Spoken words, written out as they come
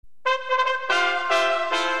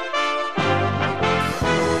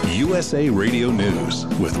USA Radio News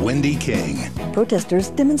with Wendy King. Protesters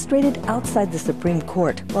demonstrated outside the Supreme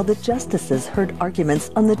Court while the justices heard arguments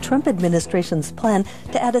on the Trump administration's plan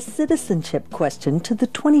to add a citizenship question to the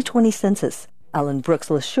 2020 census. Alan Brooks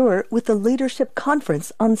LaSure with the Leadership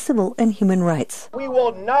Conference on Civil and Human Rights. We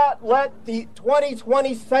will not let the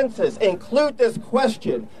 2020 census include this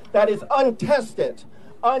question that is untested,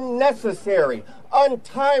 unnecessary,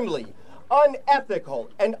 untimely, unethical,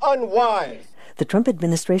 and unwise. The Trump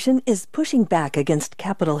administration is pushing back against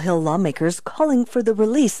Capitol Hill lawmakers calling for the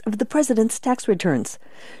release of the president's tax returns.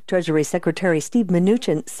 Treasury Secretary Steve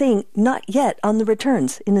Mnuchin saying not yet on the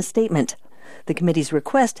returns in a statement. The committee's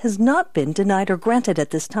request has not been denied or granted at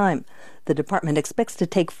this time. The department expects to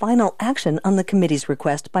take final action on the committee's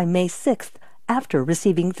request by May 6th, after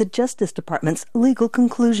receiving the Justice Department's legal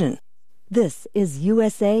conclusion. This is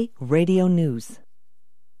USA Radio News.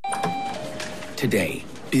 Today,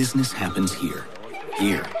 business happens here,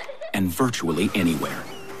 and virtually anywhere.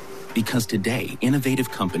 Because today, innovative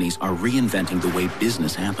companies are reinventing the way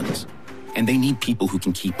business happens. And they need people who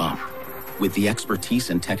can keep up. With the expertise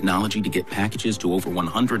and technology to get packages to over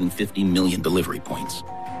 150 million delivery points.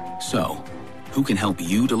 So, who can help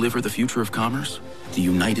you deliver the future of commerce? The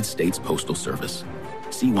United States Postal Service.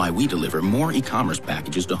 See why we deliver more e-commerce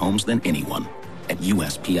packages to homes than anyone at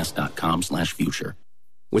USPS.com/future.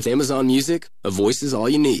 With Amazon Music, a voice is all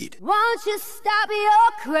you need. Won't you stop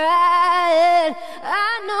your crying?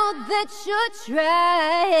 I know that you're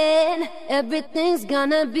trying. Everything's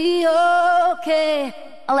gonna be okay.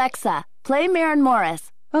 Alexa, play Maren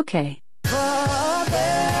Morris. Okay. Oh,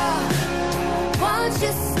 girl, won't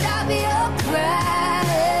you stop your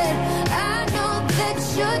crying? I know that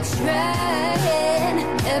you're trying.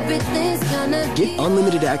 Everything's gonna be Get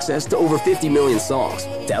unlimited access to over 50 million songs.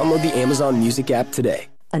 Download the Amazon Music app today.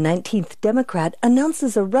 A 19th Democrat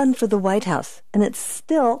announces a run for the White House, and it's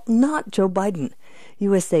still not Joe Biden.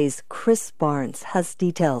 USA's Chris Barnes has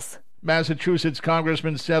details. Massachusetts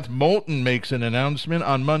Congressman Seth Moulton makes an announcement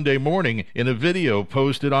on Monday morning in a video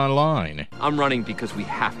posted online. I'm running because we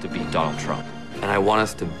have to beat Donald Trump. And I want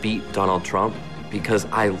us to beat Donald Trump because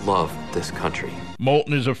I love this country.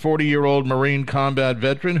 Moulton is a 40-year-old Marine combat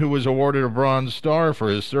veteran who was awarded a Bronze Star for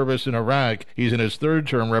his service in Iraq. He's in his third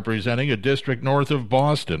term representing a district north of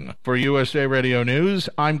Boston. For USA Radio News,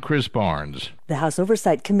 I'm Chris Barnes. The House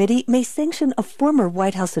Oversight Committee may sanction a former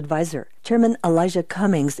White House advisor. Chairman Elijah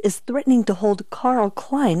Cummings is threatening to hold Carl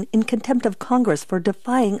Klein in contempt of Congress for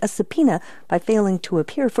defying a subpoena by failing to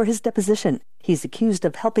appear for his deposition. He's accused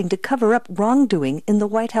of helping to cover up wrongdoing in the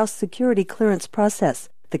White House security clearance process.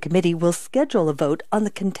 The committee will schedule a vote on the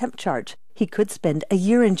contempt charge. He could spend a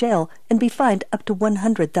year in jail and be fined up to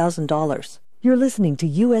 $100,000. You're listening to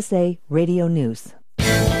USA Radio News.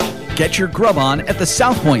 Get your grub on at the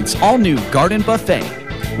South Point's all-new Garden Buffet.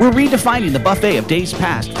 We're redefining the buffet of days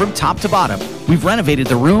past from top to bottom. We've renovated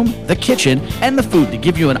the room, the kitchen, and the food to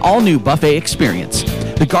give you an all-new buffet experience.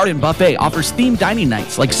 The Garden Buffet offers themed dining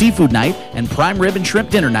nights like seafood night and prime rib and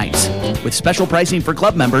shrimp dinner nights. With special pricing for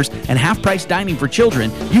club members and half-price dining for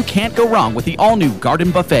children, you can't go wrong with the all-new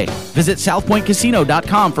Garden Buffet. Visit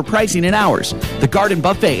southpointcasino.com for pricing and hours. The Garden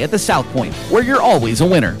Buffet at the South Point, where you're always a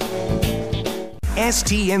winner.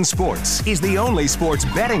 STN Sports is the only sports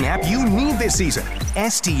betting app you need this season.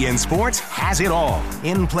 STN Sports has it all.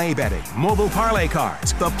 In-play betting, mobile parlay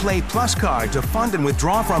cards, the Play Plus card to fund and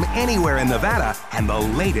withdraw from anywhere in Nevada, and the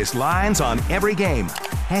latest lines on every game.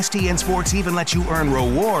 STN Sports even lets you earn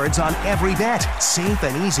rewards on every bet. Safe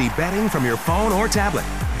and easy betting from your phone or tablet.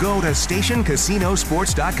 Go to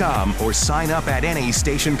StationCasinoSports.com or sign up at any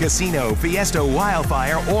Station Casino, Fiesta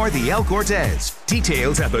Wildfire, or the El Cortez.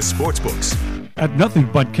 Details at the sportsbooks. At Nothing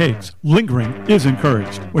But Cakes, lingering is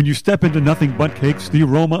encouraged. When you step into Nothing But Cakes, the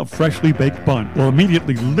aroma of freshly baked bun will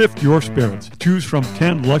immediately lift your spirits. Choose from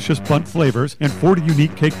 10 luscious bun flavors and 40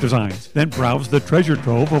 unique cake designs. Then browse the treasure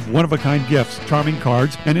trove of one-of-a-kind gifts, charming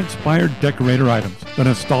cards, and inspired decorator items. The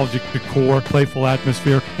nostalgic decor, playful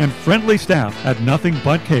atmosphere, and friendly staff at Nothing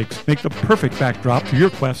But Cakes make the perfect backdrop to your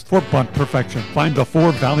quest for bunt perfection. Find the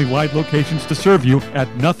 4 valley-wide locations to serve you at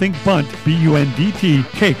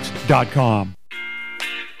nothingbundcakes.com.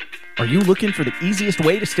 Are you looking for the easiest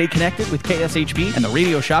way to stay connected with KSHP and the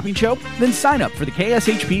Radio Shopping Show? Then sign up for the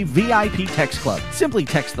KSHP VIP Text Club. Simply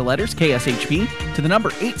text the letters KSHP to the number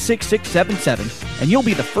 86677, and you'll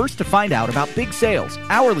be the first to find out about big sales,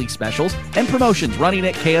 hourly specials, and promotions running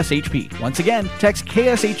at KSHP. Once again, text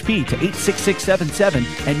KSHP to 86677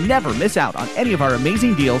 and never miss out on any of our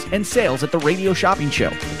amazing deals and sales at the Radio Shopping Show.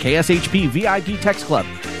 KSHP VIP Text Club,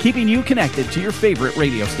 keeping you connected to your favorite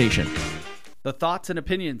radio station. The thoughts and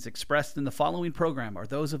opinions expressed in the following program are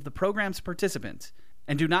those of the program's participants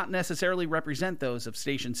and do not necessarily represent those of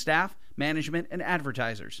station staff, management, and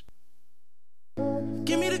advertisers.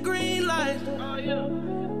 Give me the green light,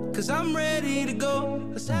 'cause I'm ready to go.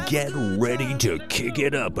 Get ready to kick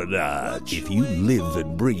it up a notch. If you live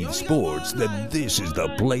and breathe sports, then this is the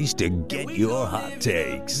place to get your hot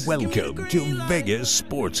takes. Welcome to Vegas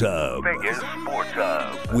Sports Hub. Vegas Sports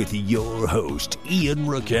Hub. With your host, Ian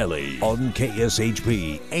Rakelli, on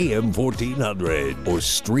KSHP AM 1400. Or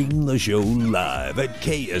stream the show live at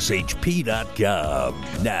KSHP.com.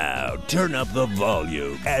 Now, turn up the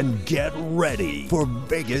volume and get ready for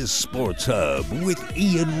Vegas Sports Hub with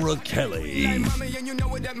Ian Rakelli.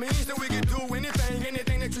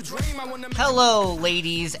 Hello,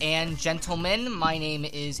 ladies and gentlemen. My name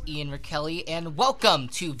is Ian Rakelli, and welcome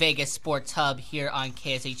to Vegas Sports Hub here on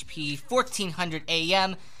KSHP 1400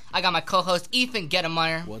 AM. I got my co-host Ethan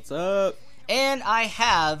Gettemeyer. What's up? And I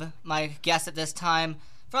have my guest at this time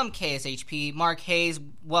from KSHP, Mark Hayes.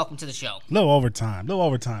 Welcome to the show. Little overtime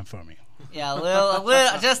for me. Yeah,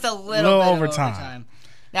 just a little bit overtime.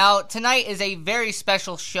 Now, tonight is a very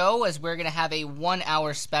special show as we're going to have a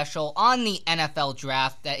 1-hour special on the NFL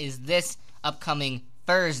Draft that is this upcoming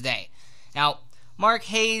Thursday. Now, Mark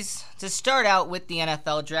Hayes, to start out with the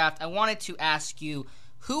NFL Draft, I wanted to ask you,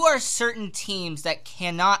 who are certain teams that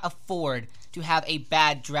cannot afford to have a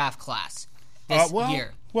bad draft class this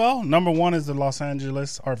year? Well, number one is the Los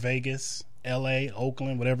Angeles or Vegas, L.A.,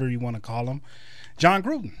 Oakland, whatever you want to call them. John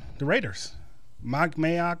Gruden, the Raiders. Mike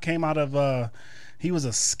Mayock came out of he was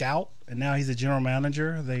a scout, and now he's a general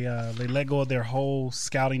manager. They let go of their whole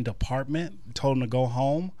scouting department, told him to go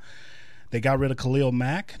home. They got rid of Khalil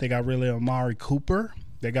Mack. They got rid of Amari Cooper.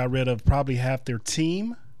 They got rid of probably half their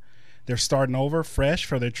team. They're starting over fresh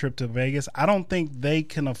for their trip to Vegas. I don't think they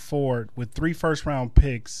can afford, with 3 first-round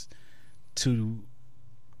picks, to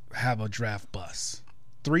have a draft bust.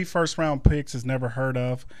 3 first-round picks is never heard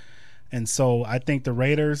of. And so I think the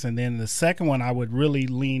Raiders, and then the second one I would really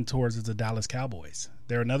lean towards is the Dallas Cowboys.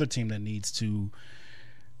 They're another team that needs to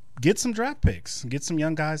get some draft picks, get some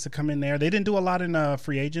young guys to come in there. They didn't do a lot in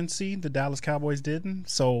free agency. The Dallas Cowboys didn't.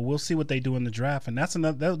 So we'll see what they do in the draft. And that's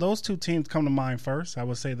another. Those two teams come to mind first. I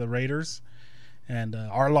would say the Raiders and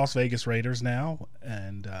our Las Vegas Raiders now,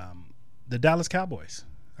 and the Dallas Cowboys.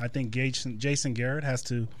 I think Jason Garrett has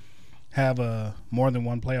to have more than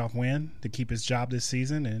one playoff win to keep his job this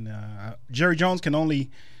season. And Jerry Jones can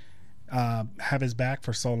only have his back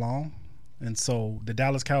for so long. And so the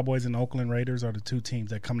Dallas Cowboys and the Oakland Raiders are the two teams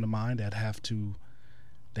that come to mind that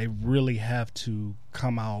they really have to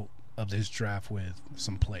come out of this draft with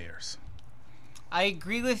some players. I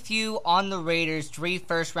agree with you on the Raiders. 3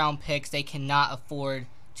 first-round picks. They cannot afford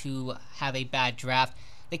to have a bad draft.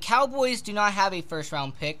 The Cowboys do not have a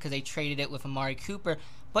first-round pick because they traded it with Amari Cooper.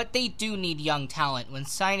 But they do need young talent. When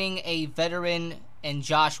signing a veteran and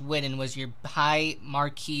Josh Whedon was your high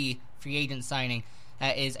marquee free agent signing,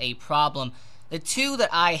 that is a problem. The two that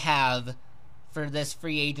I have for this for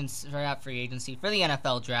the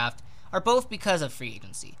NFL draft are both because of free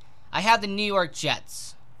agency. I have the New York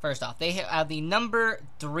Jets. First off, they have the number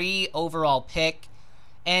 3 overall pick,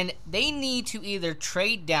 and they need to either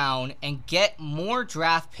trade down and get more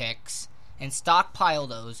draft picks and stockpile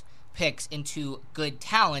those picks into good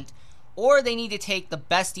talent, or they need to take the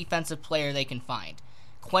best defensive player they can find.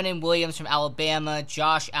 Quinnen Williams from Alabama,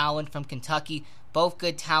 Josh Allen from Kentucky, both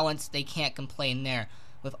good talents. They can't complain there.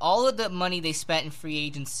 With all of the money they spent in free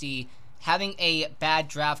agency, having a bad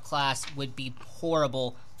draft class would be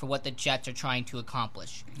horrible for what the Jets are trying to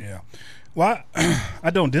accomplish. Yeah. Well, I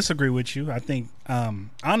don't disagree with you. I think,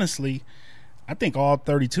 honestly, I think all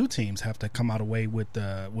 32 teams have to come out away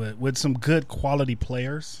with some good quality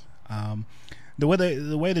players. The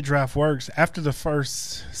way the draft works, after the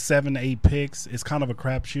first 7 to 8 picks, it's kind of a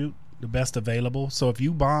crapshoot, the best available. So if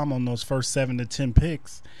you bomb on those first 7 to 10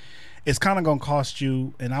 picks, it's kind of going to cost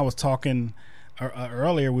you. And I was talking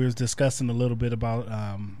earlier, we was discussing a little bit about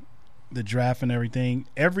the draft and everything.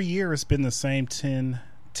 Every year it's been the same 10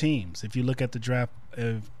 teams. If you look at the draft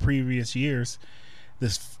of previous years,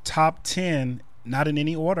 this top 10, not in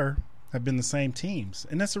any order, have been the same teams.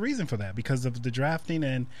 And that's the reason for that, because of the drafting.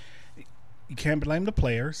 And you can't blame the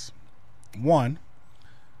players. One,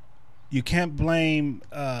 you can't blame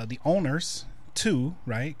the owners. 2,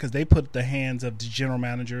 right? Because they put the hands of the general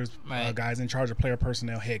managers, right, guys in charge of player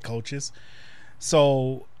personnel, head coaches.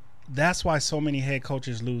 So that's why so many head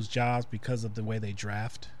coaches lose jobs, because of the way they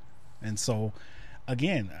draft. And so,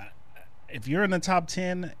 again, if you're in the top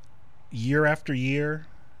 10 year after year,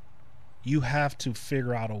 you have to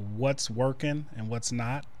figure out what's working and what's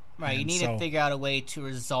not. Right, you need to figure out a way to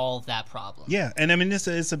resolve that problem. Yeah, and I mean,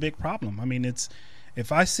 it's a big problem. I mean,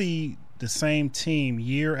 if I see the same team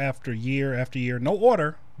year after year after year, no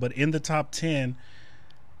order, but in the top 10,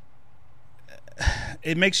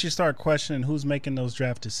 it makes you start questioning who's making those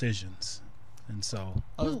draft decisions. And so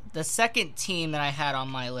the second team that I had on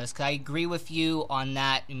my list, 'cause I agree with you on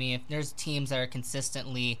that. I mean, if there's teams that are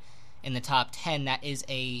consistently in the top 10, that is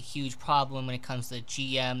a huge problem when it comes to the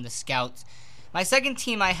GM, the scouts. My second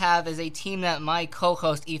team I have is a team that my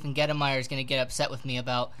co-host Ethan Gettemeyer is going to get upset with me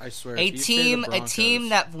about. I swear, a team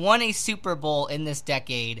that won a Super Bowl in this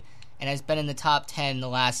decade and has been in the top 10 the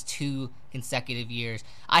last 2 consecutive years.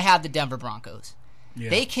 I have the Denver Broncos. Yeah.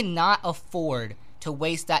 They cannot afford to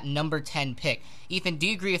waste that number 10 pick. Ethan, do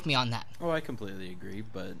you agree with me on that? Oh, I completely agree,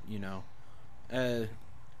 but,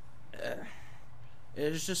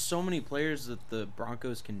 there's just so many players that the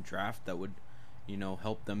Broncos can draft that would,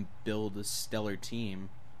 help them build a stellar team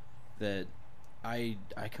that I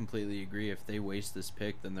completely agree. If they waste this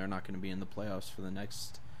pick, then they're not going to be in the playoffs for the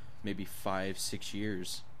next maybe 5-6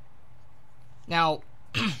 years. Now,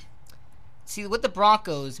 see, with the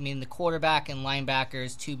Broncos, I mean, the quarterback and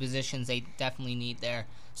linebackers, 2 positions they definitely need there.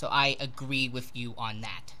 So I agree with you on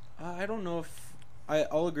that. I don't know if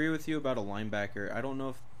I'll agree with you about a linebacker. I don't know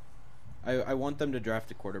if I want them to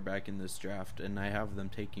draft a quarterback in this draft, and I have them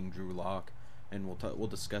taking Drew Lock, and we'll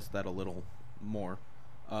discuss that a little more.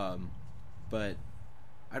 But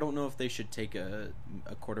I don't know if they should take a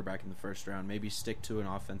quarterback in the first round. Maybe stick to an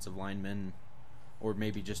offensive lineman, or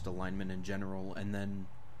maybe just a lineman in general, and then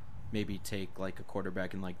maybe take like a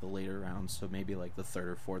quarterback in like the later rounds, so maybe like the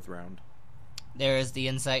 3rd or 4th round. There is the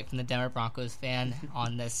insight from the Denver Broncos fan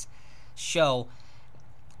on this show.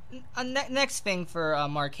 Next thing for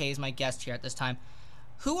Mark Hayes, my guest here at this time.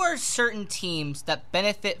 Who are certain teams that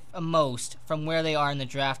benefit most from where they are in the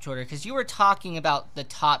draft order? Because you were talking about the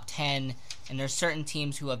top 10, and there's certain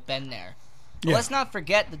teams who have been there. But let's not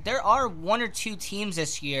forget that there are 1 or 2 teams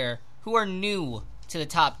this year who are new to the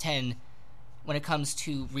top 10 when it comes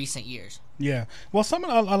to recent years. Yeah. Well,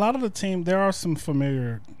 a lot of the team, there are some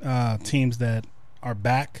familiar teams that are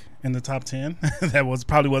back in the top 10 that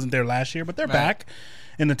probably wasn't there last year, but they're back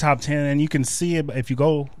in the top 10, and you can see it if you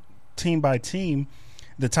go team by team,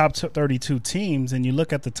 the top 32 teams, and you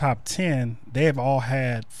look at the top 10, they have all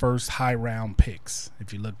had first high round picks.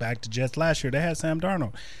 If you look back to Jets last year, they had Sam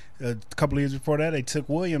Darnold. A couple of years before that, they took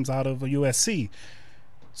Williams out of USC.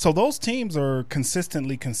 So those teams are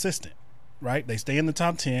consistently consistent, right? They stay in the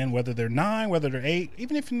top 10, whether they're 9, whether they're 8,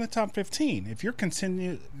 even if you're in the top 15. If you're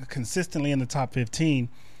consistently in the top 15,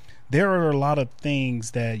 there are a lot of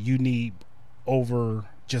things that you need over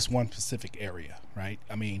just one specific area, right?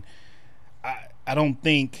 I mean, I don't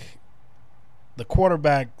think the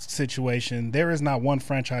quarterback situation, there is not one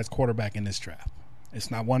franchise quarterback in this draft. It's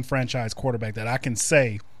not one franchise quarterback that I can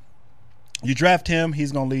say, you draft him,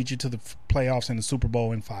 he's going to lead you to the playoffs and the Super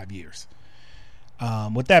Bowl in 5 years.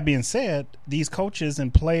 With that being said, these coaches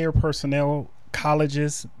and player personnel,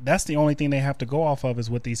 colleges, that's the only thing they have to go off of is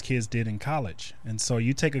what these kids did in college. And so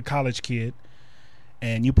you take a college kid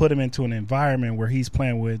and you put him into an environment where he's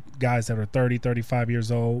playing with guys that are 30, 35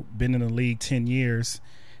 years old, been in the league 10 years,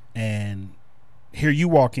 and here you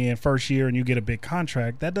walk in first year and you get a big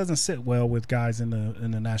contract. That doesn't sit well with guys in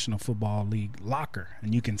the National Football League locker.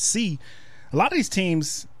 And you can see a lot of these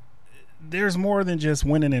teams, there's more than just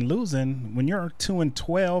winning and losing. When you're 2-12,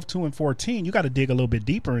 2-14, you got to dig a little bit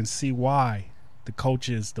deeper and see why the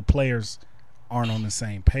coaches, the players aren't on the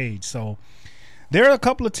same page. So there are a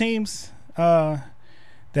couple of teams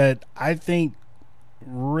that I think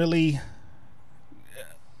really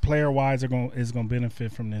player-wise is going to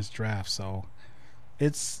benefit from this draft. So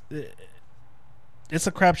it's a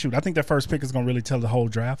crapshoot. I think that first pick is going to really tell the whole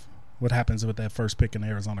draft what happens with that first pick in the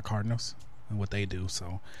Arizona Cardinals and what they do.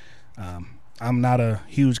 So I'm not a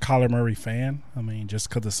huge Kyler Murray fan. I mean, just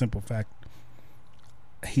because of the simple fact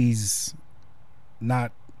he's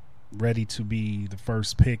not ready to be the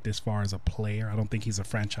first pick as far as a player. I don't think he's a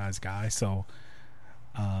franchise guy. So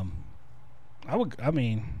I would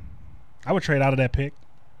trade out of that pick,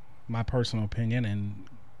 my personal opinion, and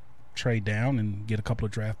trade down and get a couple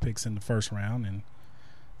of draft picks in the first round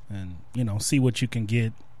and see what you can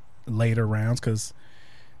get later rounds, because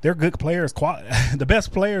they're good players. The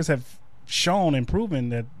best players have shown and proven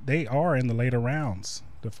that they are in the later rounds,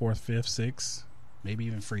 the 4th, 5th, 6th, maybe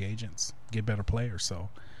even free agents get better players. So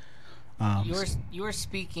you were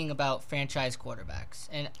speaking about franchise quarterbacks,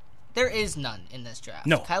 and there is none in this draft.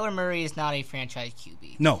 No. Kyler Murray is not a franchise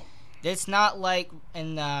QB. No. It's not like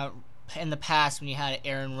in the past when you had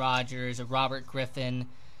Aaron Rodgers, a Robert Griffin,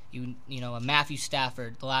 a Matthew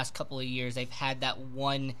Stafford. The last couple of years they've had that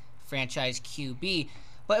one franchise QB.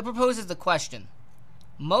 But it proposes the question,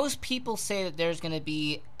 most people say that there's going to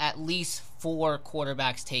be at least 4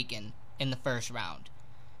 quarterbacks taken in the first round.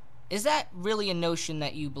 Is that really a notion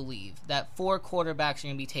that you believe, that 4 quarterbacks are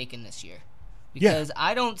going to be taken this year? Because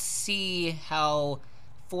I don't see how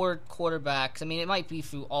 4 quarterbacks, I mean, it might be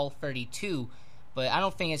through all 32, but I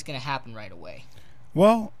don't think it's going to happen right away.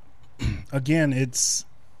 Well, again, it's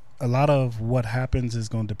a lot of what happens is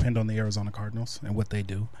going to depend on the Arizona Cardinals and what they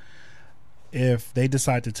do. If they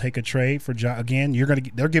decide to take a trade for again,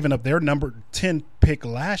 they're giving up their number 10 pick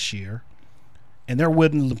last year, and they're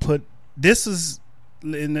willing to put this is.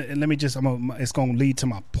 And let me just, it's going to lead to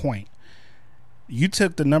my point. You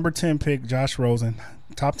took the number 10 pick, Josh Rosen,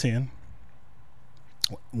 top 10,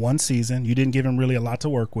 one season. You didn't give him really a lot to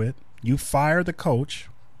work with. You fired the coach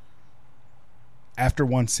after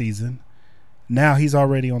one season. Now he's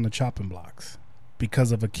already on the chopping blocks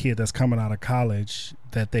because of a kid that's coming out of college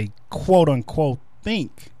that they quote unquote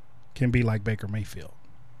think can be like Baker Mayfield.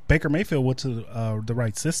 Baker Mayfield went to the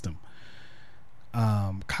right system.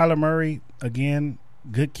 Kyler Murray, again,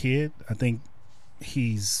 good kid. I think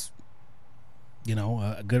he's,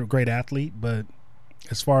 a great athlete. But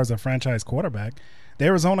as far as a franchise quarterback, the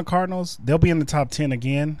Arizona Cardinals, they'll be in the top 10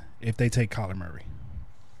 again if they take Kyler Murray.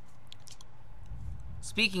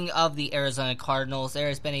 Speaking of the Arizona Cardinals, there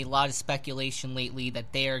has been a lot of speculation lately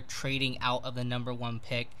that they are trading out of the number 1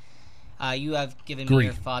 pick. You have given me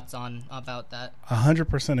your thoughts about that.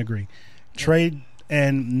 100% agree. Trade,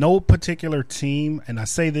 and no particular team, and I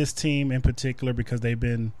say this team in particular because they've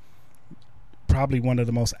been probably one of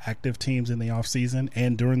the most active teams in the offseason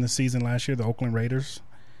and during the season last year, the Oakland Raiders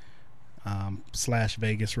 /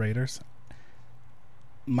 Vegas Raiders.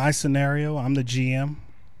 My scenario, I'm the GM.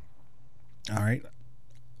 All right.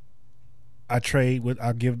 I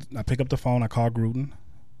pick up the phone, I call Gruden.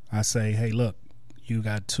 I say, hey, look, you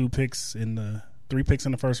got 3 picks in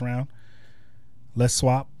the first round. Let's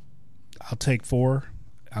swap. I'll take 4.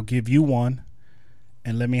 I'll give you 1,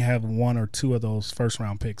 and let me have 1 or 2 of those first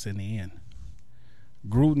round picks in the end.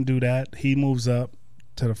 Gruden do that. He moves up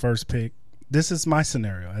to the first pick. This is my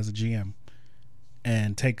scenario as a GM.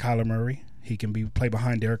 And take Kyler Murray. He can play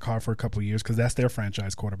behind Derek Carr for a couple of years because that's their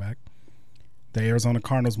franchise quarterback. The Arizona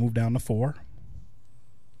Cardinals move down to 4.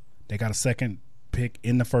 They got a second pick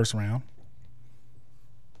in the first round.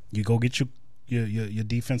 You go get your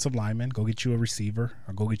defensive lineman, go get you a receiver,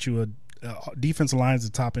 or go get you a defensive line is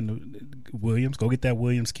the top in the Williams. Go get that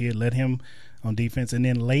Williams kid, let him on defense. And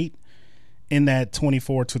then late in that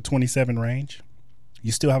 24 to 27 range,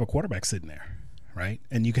 you still have a quarterback sitting there, right?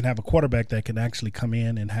 And you can have a quarterback that can actually come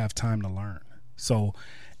in and have time to learn. So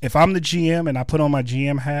if I'm the GM and I put on my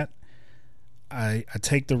GM hat, I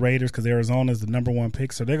take the Raiders because Arizona is the number 1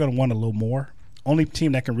 pick, so they're going to want a little more. Only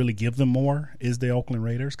team that can really give them more is the Oakland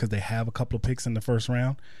Raiders because they have a couple of picks in the first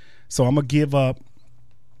round. So I'm going to give up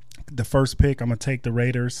the first pick. I'm going to take the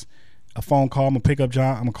Raiders. A phone call. I'm going to pick up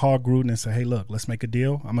John. I'm going to call Gruden and say, hey, look, let's make a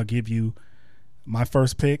deal. I'm going to give you my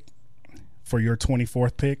first pick for your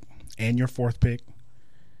 24th pick and your 4th pick.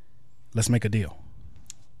 Let's make a deal.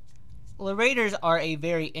 Well, the Raiders are a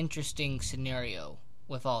very interesting scenario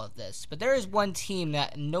with all of this. But there is one team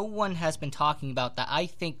that no one has been talking about that I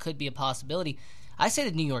think could be a possibility. I say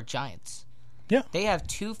the New York Giants. Yeah. They have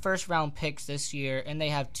 2 first-round picks this year, and they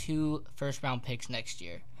have 2 first-round picks next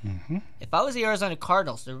year. Mm-hmm. If I was the Arizona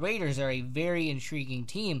Cardinals, the Raiders are a very intriguing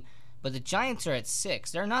team, but the Giants are at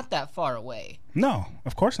 6. They're not that far away. No,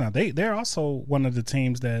 of course not. They're also one of the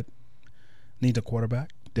teams that need a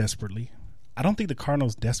quarterback desperately. I don't think the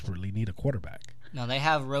Cardinals desperately need a quarterback. No, they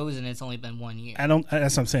have Rosen. It's only been 1 year.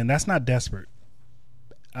 That's what I'm saying. That's not desperate.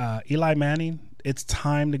 Eli Manning, it's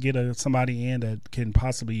time to get somebody in that can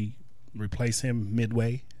possibly replace him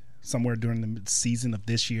midway, somewhere during the season of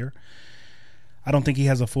this year. I don't think he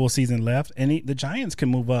has a full season left, and the Giants can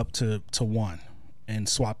move up to 1 and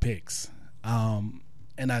swap picks. And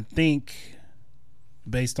I think,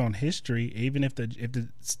 based on history, even if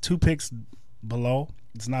it's 2 picks below,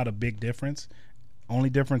 it's not a big difference. Only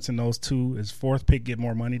difference in those 2 is 4th pick get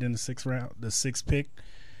more money than the 6th pick.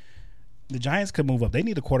 The Giants could move up. They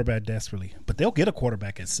need a quarterback desperately, but they'll get a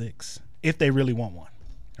quarterback at 6 if they really want one.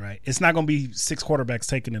 Right? It's not going to be 6 quarterbacks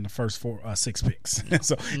taken in the first 6 picks.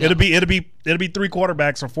 So no. it'll be 3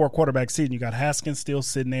 quarterbacks or 4 quarterbacks sitting. You got Haskins still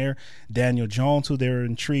sitting there, Daniel Jones, who they're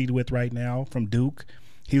intrigued with right now from Duke.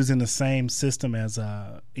 He was in the same system as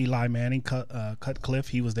Eli Manning, Cutcliffe.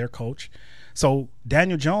 He was their coach. So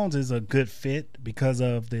Daniel Jones is a good fit because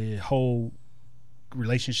of the whole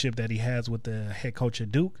relationship that he has with the head coach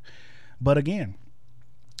at Duke. But again,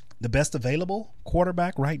 the best available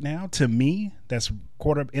quarterback right now, to me, that's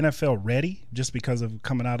NFL ready, just because of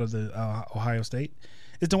coming out of the Ohio State,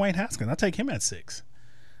 is Dwayne Haskins. I'll take him at 6.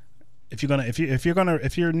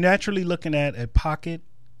 if you're naturally looking at a pocket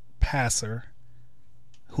passer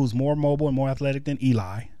who's more mobile and more athletic than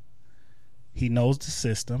Eli, he knows the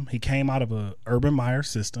system. He came out of a Urban Meyer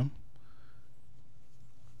system.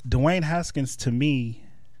 Dwayne Haskins, to me,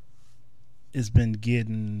 has been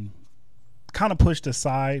getting kind of pushed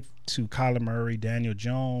aside to Kyler Murray, Daniel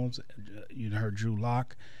Jones. You heard Drew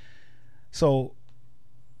Lock. So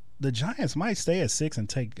the Giants might stay at 6 and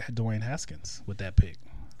take Dwayne Haskins with that pick.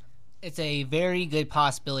 It's a very good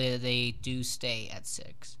possibility that they do stay at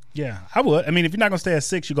 6. Yeah, I would. I mean, if you're not going to stay at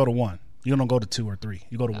 6, you go to 1. You don't go to 2 or 3.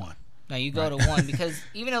 You go to 1. No, you go to 1 because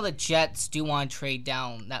even though the Jets do want to trade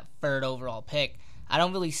down that 3rd overall pick, I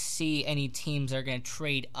don't really see any teams that are going to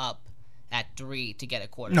trade up at 3 to get a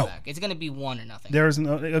quarterback. No. It's going to be 1 or nothing. There's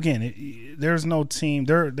no team.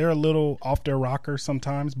 They're a little off their rocker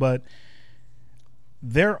sometimes, but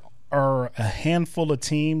there are a handful of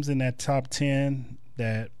teams in that top 10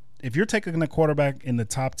 that if you're taking a quarterback in the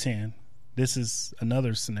top 10, this is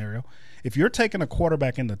another scenario. If you're taking a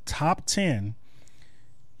quarterback in the top 10,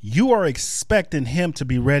 you are expecting him to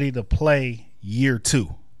be ready to play year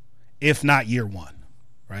 2, if not year 1,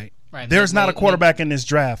 right? Right. There's not a quarterback in this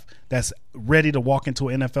draft that's ready to walk into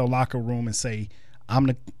an NFL locker room and say, I'm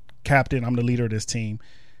the captain, I'm the leader of this team,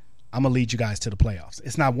 I'm going to lead you guys to the playoffs.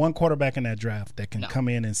 It's not one quarterback in that draft that can come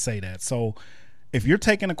in and say that. So if you're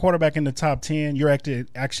taking a quarterback in the top 10, you're actually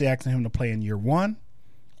asking him to play in year 1,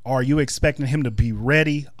 or are you expecting him to be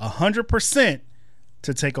ready 100%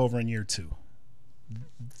 to take over in year 2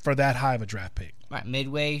 for that high of a draft pick? Right,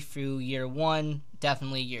 midway through year 1,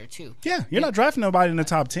 definitely year 2. Yeah, you're not drafting nobody in the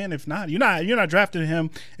top 10. If not, you're not drafting him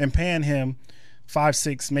and paying him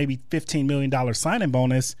 $5, $6, maybe $15 million signing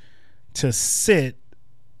bonus to sit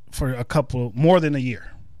for more than a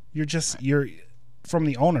year. You're from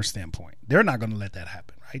the owner standpoint, they're not going to let that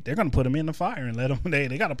happen, right? They're going to put him in the fire and let them.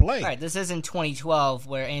 They got to play. All right, this isn't 2012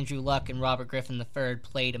 where Andrew Luck and Robert Griffin III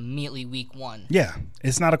played immediately week 1. Yeah,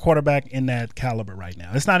 it's not a quarterback in that caliber right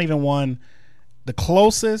now. It's not even one. The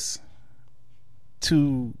closest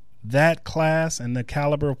to that class and the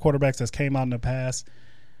caliber of quarterbacks that's came out in the past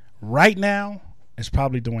right now is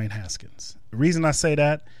probably Dwayne Haskins. The reason I say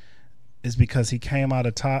that is because he came out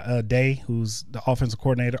of Day, who's the offensive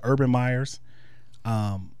coordinator, Urban Myers,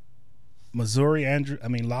 Locke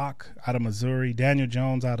out of Missouri, Daniel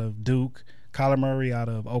Jones out of Duke, Kyler Murray out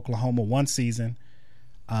of Oklahoma one season.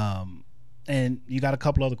 And you got a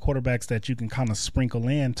couple other quarterbacks that you can kind of sprinkle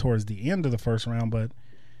in towards the end of the first round. But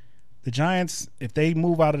the Giants, if they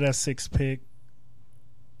move out of that 6th pick,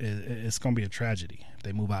 it's going to be a tragedy if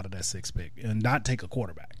they move out of that 6th pick and not take a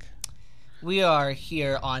quarterback. We are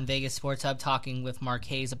here on Vegas Sports Hub talking with Mark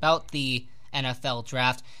Hayes about the NFL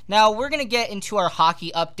draft. Now, we're going to get into our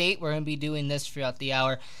hockey update. We're going to be doing this throughout the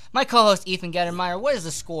hour. My co-host, Ethan Gettermeyer, what is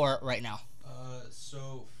the score right now?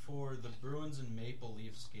 So for the Bruins and Maple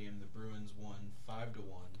Leafs game, the Bruins won 5-1,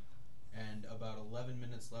 and about 11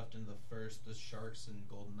 minutes left in the first, the Sharks and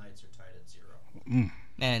Golden Knights are tied at 0.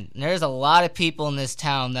 Man, there's a lot of people in this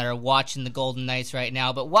town that are watching the Golden Knights right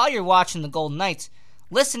now, but while you're watching the Golden Knights,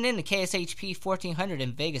 listen in to KSHP 1400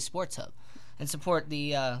 in Vegas Sports Hub and support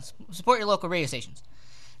your local radio stations.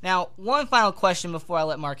 Now, one final question before I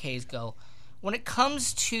let Mark Hayes go. When it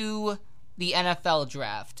comes to the NFL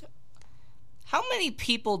draft, how many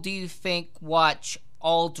people do you think watch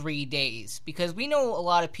all 3 days? Because we know a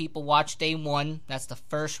lot of people watch day 1, that's the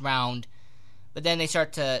first round, but then they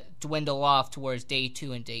start to dwindle off towards day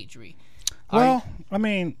 2 and day 3. Well, I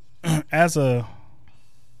mean, as a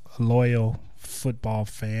loyal football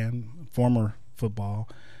fan, former football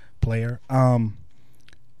player,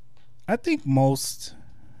 I think most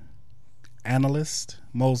analysts,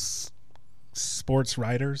 most sports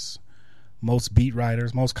writers, most beat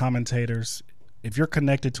writers, most commentators, if you're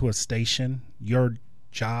connected to a station, your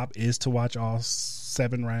job is to watch all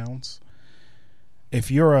 7 rounds. If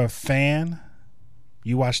you're a fan,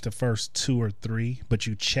 you watch the first 2 or 3, but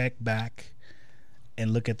you check back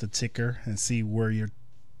and look at the ticker and see where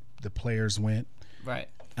the players went. Right.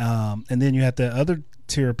 And then you have the other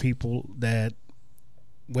tier of people that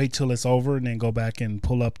wait till it's over and then go back and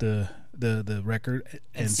pull up the record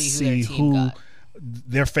and see who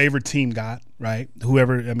their favorite team got, right?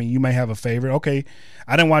 Whoever, I mean, you may have a favorite. Okay,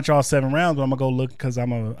 I didn't watch all 7 rounds, but I'm gonna go look because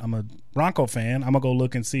I'm a Bronco fan. I'm gonna go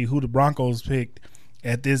look and see who the Broncos picked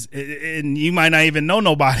at this, and you might not even know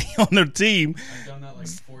nobody on their team. I've done that like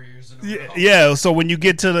 4 years in a row. Yeah. So when you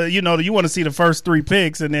get to the, you want to see the first 3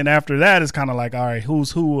 picks, and then after that, it's kind of like, all right,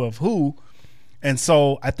 who's who of who, and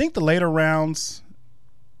so I think the later rounds,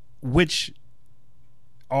 which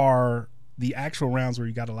are the actual rounds where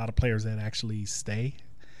you got a lot of players that actually stay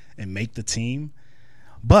and make the team.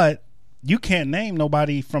 But you can't name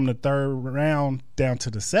nobody from the 3rd round down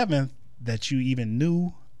to the 7th that you even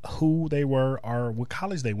knew who they were or what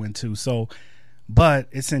college they went to. So, but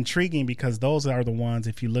it's intriguing because those are the ones,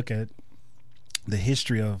 if you look at the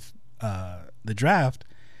history of the draft,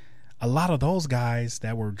 a lot of those guys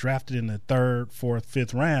that were drafted in the 3rd, 4th,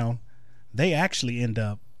 5th round, they actually end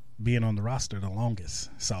up being on the roster the longest.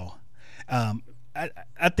 So,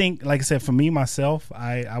 I think, like I said, for me, myself,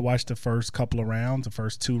 I watched the first couple of rounds, the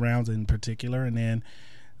first 2 rounds in particular. And then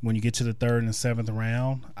when you get to the 3rd and 7th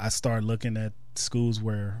round, I start looking at schools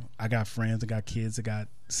where I got friends, I got kids,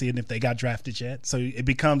 seeing if they got drafted yet. So it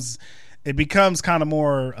becomes kind of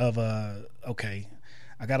more of a, okay,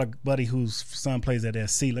 I got a buddy whose son plays at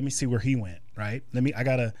SC. Let me see where he went, right? I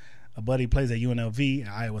got a buddy who plays at UNLV,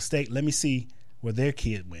 Iowa State. Let me see where their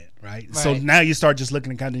kid went, right? So now you start just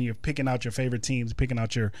looking at kind of, you're picking out your favorite teams, picking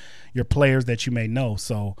out your players that you may know.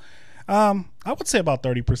 So I would say about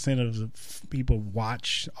 30% of the people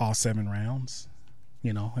watch all 7 rounds,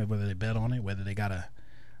 whether they bet on it, whether they got a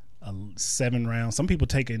 7 round. Some people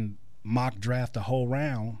take and mock draft the whole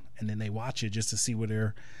round and then they watch it just to see where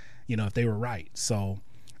they're, if they were right. So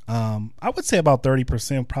I would say about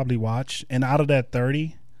 30% probably watch. And out of that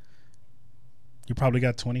 30, you probably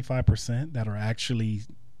got 25% that are actually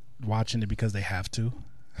watching it because they have to.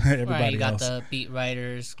 Everybody you got else. the beat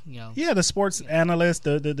writers, Yeah, the sports analysts,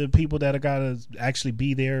 the people that have got to actually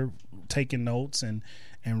be there taking notes and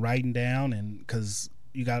writing down, and because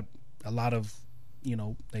you got a lot of,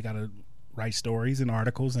 they got to write stories and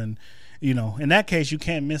articles, and in that case you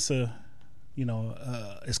can't miss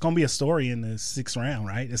it's going to be a story in the 6th round,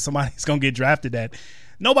 right? If somebody's going to get drafted that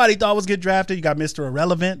nobody thought was get drafted, you got Mr.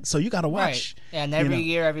 Irrelevant, so you got to watch. Right. And every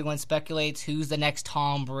year everyone speculates who's the next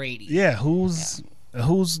Tom Brady. Yeah, who's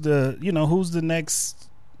the next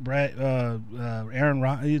Aaron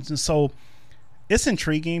Rodgers. So it's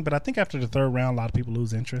intriguing, but I think after the 3rd round, a lot of people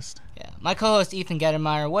lose interest. Yeah. My co-host Ethan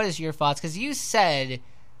Gettermeyer, what is your thoughts? Because you said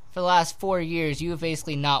for the last 4 years, you have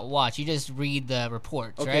basically not watched. You just read the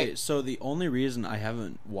reports, right? Okay, so the only reason I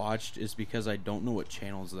haven't watched is because I don't know what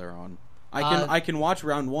channels they're on. I can watch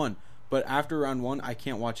round 1, but after round 1, I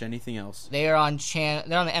can't watch anything else. They're on the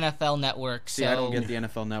NFL Network. See, I don't get the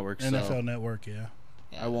NFL Network. NFL Network, yeah.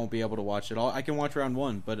 I won't be able to watch it all. I can watch round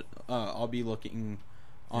 1, but I'll be looking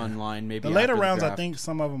online maybe. The later after rounds, the draft. I think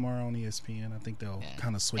some of them are on ESPN. I think they'll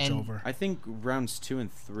kind of switch over. I think rounds 2 and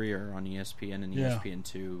 3 are on ESPN and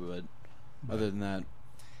ESPN2, but other than that.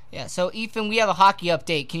 Yeah, so Ethan, we have a hockey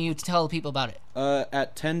update. Can you tell the people about it?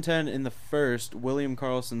 At 10:10 in the first, William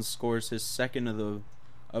Karlsson scores his second of the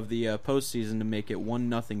postseason to make it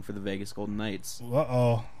 1-0 for the Vegas Golden Knights.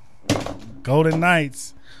 Uh-oh. Golden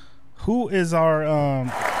Knights. Who is our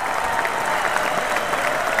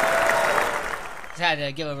Just had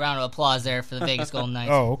to give a round of applause there for the Vegas Golden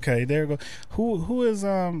Knights. Oh, okay. There you go. Who is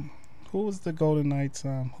the Golden Knights?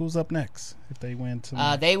 Who's up next if they win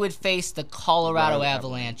tonight? They would face the Colorado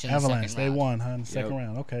Avalanche in the second round. They won, in the second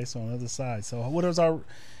round. Okay, so on the other side. So what is our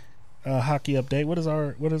hockey update? What is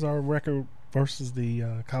our record versus the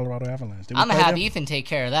Colorado Avalanche? I'm gonna have Ethan take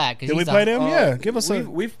care of that. Did we play them? Yeah, give us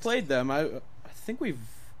We've played them. I think we've.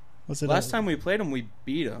 Last time we played them, we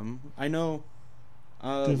beat them. I know.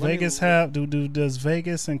 Does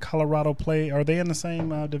Vegas and Colorado play? Are they in the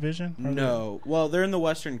same division? No. Well, they're in the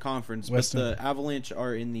Western Conference, but the Avalanche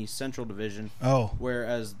are in the Central Division. Oh.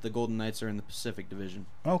 Whereas the Golden Knights are in the Pacific Division.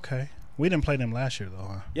 Okay. We didn't play them last year, though,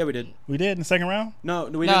 huh? Yeah, we did. We did in the second round? No,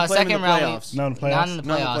 we didn't play them in the playoffs. No, in the playoffs? Not in the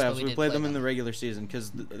playoffs. We played them in the regular season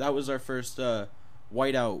because that was our first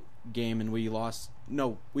whiteout game, and we lost.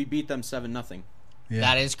 No, we beat them 7-0. Yeah.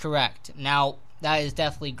 That is correct. Now, that is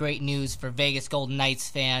definitely great news for Vegas Golden Knights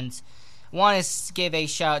fans. I want to give a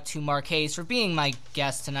shout out to Mark Hayes for being my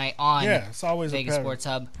guest tonight on it's always Vegas Sports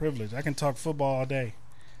Hub. Privilege. I can talk football all day.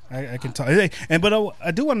 I can talk. But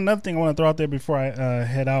I do want another thing I want to throw out there before I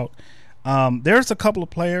head out. There's a couple of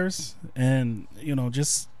players, and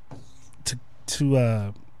just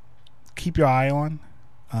to keep your eye on.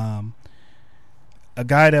 A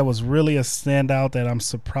guy that was really a standout that I'm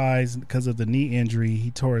surprised because of the knee injury, he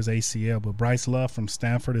tore his ACL. But Bryce Love from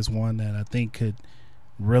Stanford is one that I think could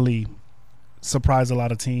really surprise a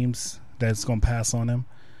lot of teams that's going to pass on him.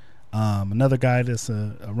 Another guy that's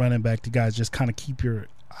a running back, you guys just kind of keep your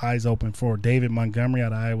eyes open for. David Montgomery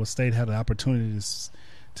out of Iowa State had an opportunity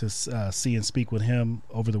to see and speak with him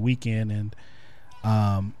over the weekend. And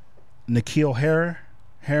N'Keal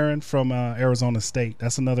Harron from Arizona State,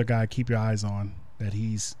 that's another guy keep your eyes on. That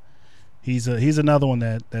he's another one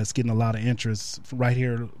that's getting a lot of interest right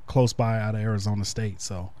here close by out of Arizona State.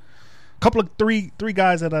 So, a couple of three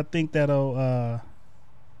guys that I think that'll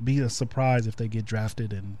be a surprise if they get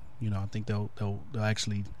drafted, and I think they'll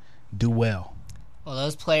actually do well. Well,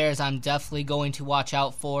 those players I'm definitely going to watch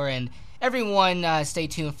out for, and everyone stay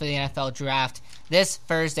tuned for the NFL Draft this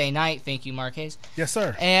Thursday night. Thank you, Marquez. Yes,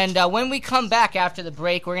 sir. And when we come back after the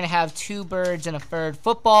break, we're going to have two birds and a third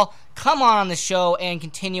football come on the show and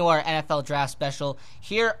continue our NFL Draft special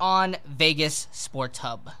here on Vegas Sports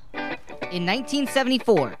Hub. In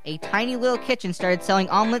 1974, a tiny little kitchen started selling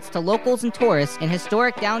omelets to locals and tourists in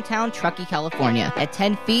historic downtown Truckee, California. At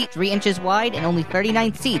 10 feet, 3 inches wide, and only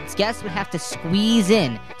 39 seats, guests would have to squeeze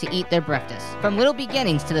in to eat their breakfast. From little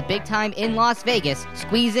beginnings to the big time in Las Vegas,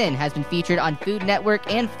 Squeeze In has been featured on Food Network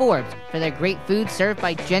and Forbes for their great food served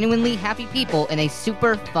by genuinely happy people in a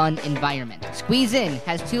super fun environment. Squeeze In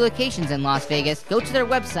has 2 locations in Las Vegas. Go to their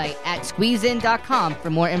website at squeezein.com for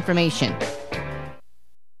more information.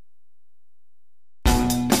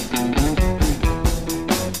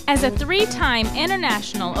 As a 3-time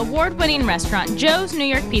international award-winning restaurant, Joe's New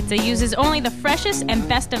York Pizza uses only the freshest and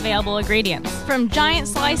best available ingredients. From giant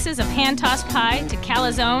slices of hand-tossed pie to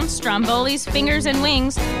calzone, strombolis, fingers, and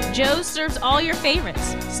wings, Joe's serves all your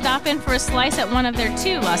favorites. Stop in for a slice at one of their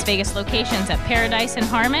 2 Las Vegas locations at Paradise and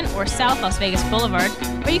Harmon or South Las Vegas Boulevard,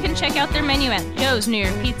 or you can check out their menu at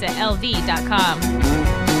joesnewyorkpizzalv.com.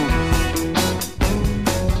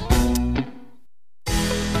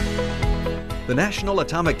 The National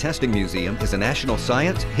Atomic Testing Museum is a national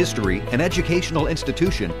science, history, and educational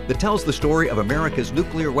institution that tells the story of America's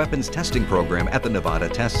nuclear weapons testing program at the Nevada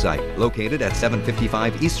Test Site. Located at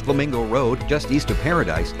 755 East Flamingo Road, just east of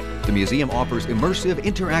Paradise, the museum offers immersive,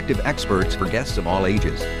 interactive experts for guests of all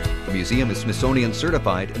ages. The museum is Smithsonian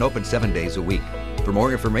certified and open 7 days a week. For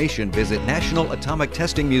more information, visit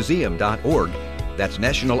nationalatomictestingmuseum.org. That's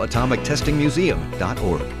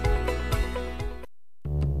nationalatomictestingmuseum.org.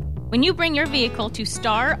 When you bring your vehicle to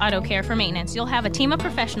Star Auto Care for maintenance, you'll have a team of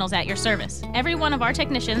professionals at your service. Every one of our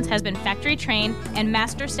technicians has been factory trained and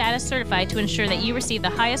master status certified to ensure that you receive the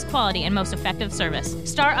highest quality and most effective service.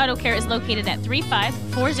 Star Auto Care is located at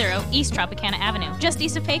 3540 East Tropicana Avenue, just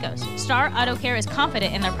east of Pecos. Star Auto Care is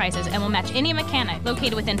confident in their prices and will match any mechanic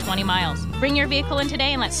located within 20 miles. Bring your vehicle in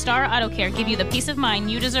today and let Star Auto Care give you the peace of mind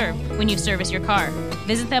you deserve when you service your car.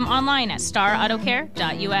 Visit them online at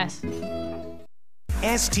starautocare.us.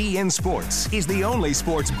 STN Sports is the only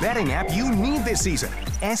sports betting app you need this season.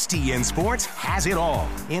 STN Sports has it all.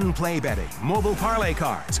 In-play betting, mobile parlay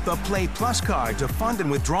cards, the Play Plus card to fund and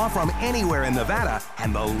withdraw from anywhere in Nevada,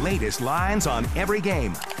 and the latest lines on every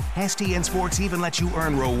game. STN Sports even lets you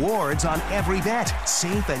earn rewards on every bet.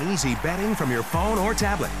 Safe and easy betting from your phone or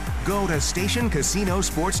tablet. Go to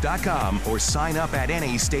StationCasinoSports.com or sign up at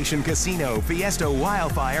any Station Casino, Fiesta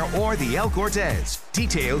Wildfire, or the El Cortez.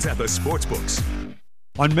 Details at the sportsbooks.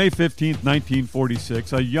 On May 15,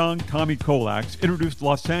 1946, a young Tommy Kolax introduced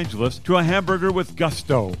Los Angeles to a hamburger with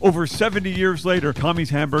gusto. Over 70 years later, Tommy's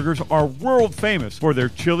hamburgers are world famous for their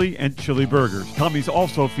chili and chili burgers. Tommy's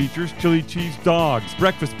also features chili cheese dogs,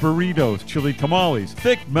 breakfast burritos, chili tamales,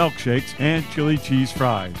 thick milkshakes, and chili cheese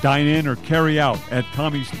fries. Dine in or carry out at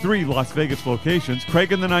Tommy's 3 Las Vegas locations: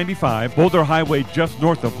 Craig in the 95, Boulder Highway just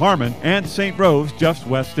north of Harmon, and St. Rose just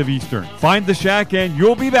west of Eastern. Find the Shack and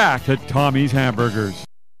you'll be back to Tommy's Hamburgers.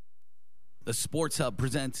 The Sports Hub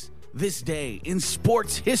presents This Day in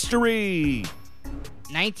Sports History.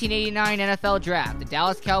 1989 NFL Draft. The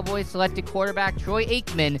Dallas Cowboys selected quarterback Troy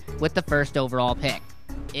Aikman with the first overall pick.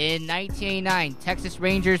 In 1989, Texas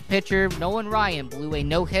Rangers pitcher Nolan Ryan blew a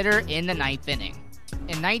no-hitter in the 9th inning.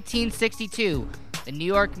 In 1962, the New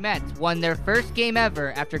York Mets won their first game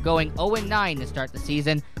ever after going 0-9 to start the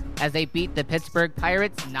season as they beat the Pittsburgh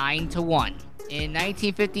Pirates 9-1. In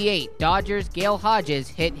 1958, Dodgers' Gale Hodges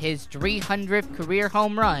hit his 300th career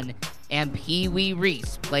home run, and Pee Wee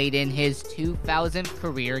Reese played in his 2000th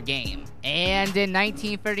career game. And in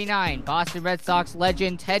 1939, Boston Red Sox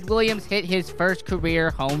legend Ted Williams hit his first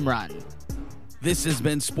career home run. This has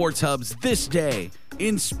been Sports Hub's This Day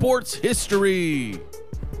in Sports History.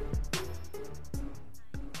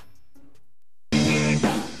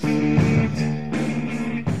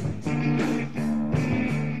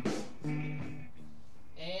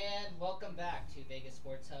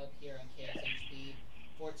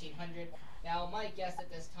 Now, my guest at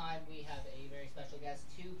this time, we have a very special guest,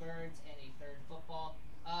 2 birds and a third football.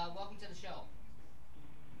 Welcome to the show.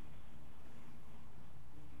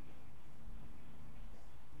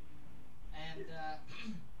 And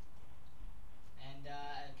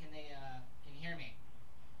can you hear me?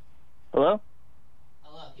 Hello?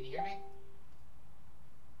 Hello, can you hear me?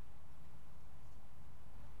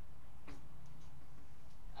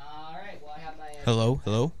 All right. Well, I have my Hello.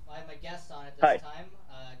 I have my guests on at this time.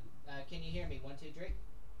 Can you hear me? 1, 2, 3.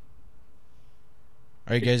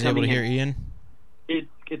 Are you guys able to hear Ian?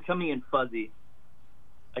 It's coming in fuzzy.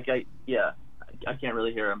 I can't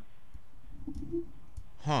really hear him.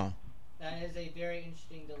 Huh. That is a very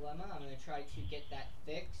interesting dilemma. I'm going to try to get that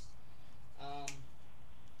fixed. All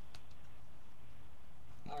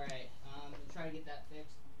right. I'm going to try to get that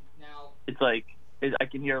fixed. Now, It's like I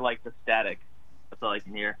can hear like the static. That's all I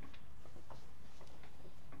can hear.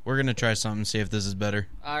 We're going to try something, see if this is better.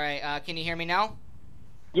 all right. Can you hear me now?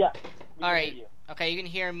 Yeah. All right. Okay, you can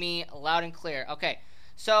hear me loud and clear. Okay.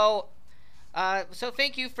 So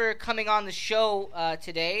thank you for coming on the show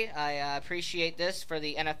today. I appreciate this for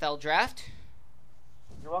the NFL draft.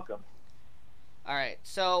 You're welcome. All right.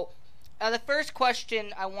 So the first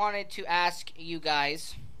question I wanted to ask you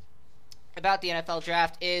guys about the NFL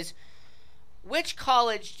draft is, which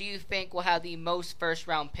college do you think will have the most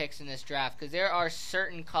first-round picks in this draft? Because there are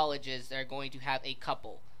certain colleges that are going to have a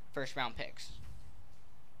couple first-round picks.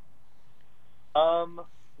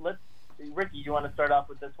 Ricky, you want to start off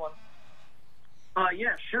with this one?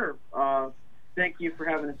 Yeah, sure. Thank you for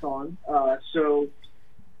having us on. So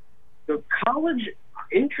the college,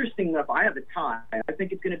 interesting enough, I have a tie. I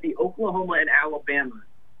think it's going to be Oklahoma and Alabama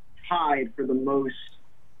tied for the most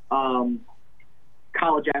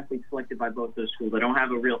college athletes selected by both those schools. I don't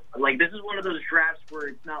have a real, like, this is one of those drafts where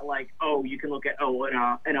it's not like, oh, you can look at,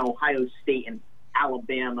 an Ohio State and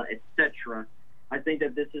Alabama, etc. I think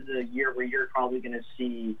that this is a year where you're probably going to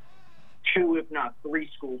see 2, if not 3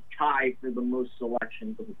 schools tie for the most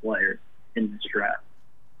selections of a player in this draft.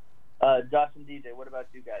 Josh and DJ, what about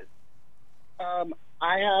you guys?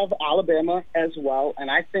 I have Alabama as well,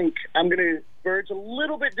 and I think I'm going to verge a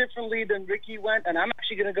little bit differently than Ricky went, and I'm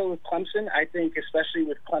actually going to go with Clemson. I think, especially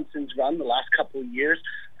with Clemson's run the last couple of years,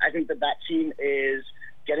 I think that team is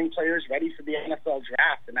getting players ready for the NFL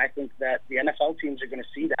draft, and I think that the NFL teams are going to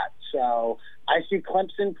see that. So I see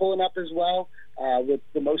Clemson pulling up as well with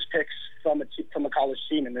the most picks from a college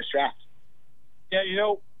team in this draft. Yeah,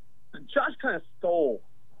 Josh kind of stole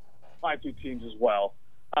my 2 teams as well.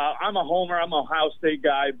 I'm a homer. I'm an Ohio State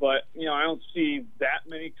guy, but, I don't see that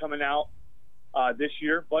many coming out this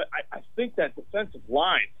year. But I think that defensive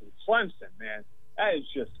line from Clemson, man, that is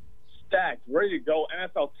just stacked, ready to go,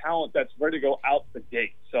 NFL talent that's ready to go out the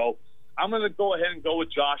gate. So I'm going to go ahead and go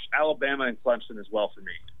with Josh, Alabama, and Clemson as well for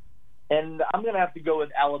me. And I'm going to have to go with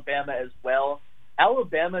Alabama as well.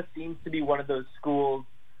 Alabama seems to be one of those schools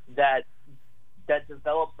that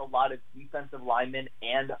develops a lot of defensive linemen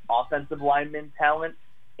and offensive lineman talent.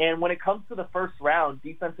 And when it comes to the first round,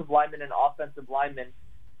 defensive linemen and offensive linemen,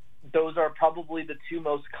 those are probably the 2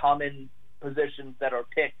 most common positions that are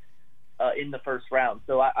picked in the first round.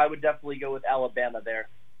 So I would definitely go with Alabama there.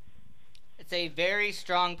 It's a very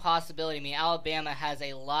strong possibility. I mean, Alabama has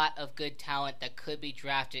a lot of good talent that could be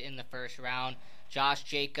drafted in the first round. Josh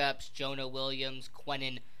Jacobs, Jonah Williams,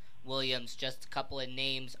 Quinnen Williams, just a couple of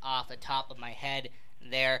names off the top of my head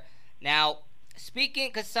there. Now, speaking,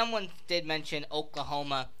 because someone did mention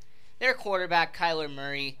Oklahoma, their quarterback, Kyler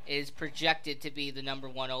Murray, is projected to be the number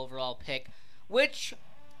 1 overall pick, which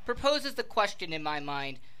proposes the question in my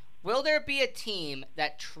mind, will there be a team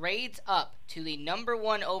that trades up to the number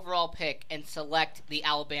 1 overall pick and select the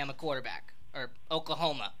Alabama quarterback, or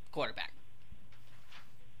Oklahoma quarterback?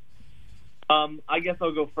 I guess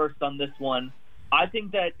I'll go first on this one. I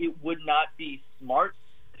think that it would not be smart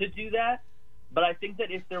to do that, but I think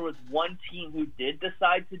that if there was one team who did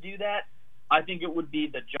decide to do that, I think it would be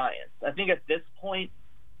the Giants. I think at this point,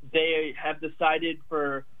 they have decided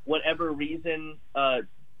for whatever reason,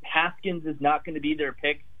 Haskins is not going to be their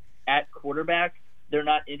pick at quarterback. They're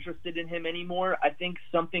not interested in him anymore. I think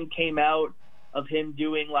something came out of him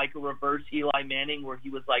doing like a reverse Eli Manning where he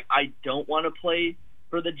was like, I don't want to play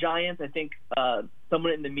for the Giants. I think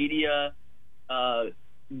someone in the media, the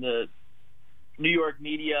New York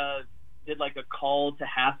media, did like a call to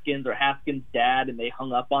Haskins or Haskins' dad, and they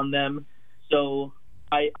hung up on them. So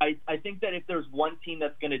I think that if there's one team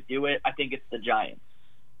that's going to do it, I think it's the Giants.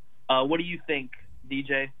 What do you think,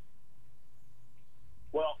 DJ?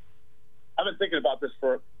 Well, I've been thinking about this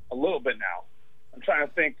for a little bit now. I'm trying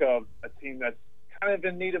to think of a team that's kind of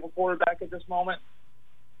in need of a quarterback at this moment.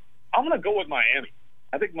 I'm going to go with Miami.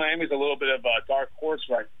 I think Miami's a little bit of a dark horse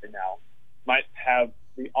right now. Might have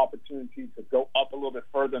the opportunity to go up a little bit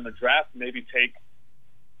further in the draft, maybe take,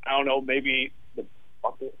 maybe the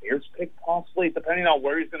Buccaneers pick possibly, depending on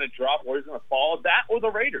where he's going to drop, where he's going to fall, that or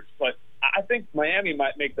the Raiders. But I think Miami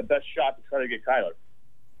might make the best shot to try to get Kyler.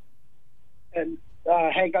 And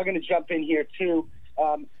Hank, I'm going to jump in here too.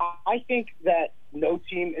 I think that no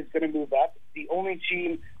team is going to move up. The only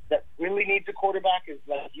team that really needs a quarterback is,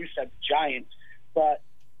 like you said, the Giants. But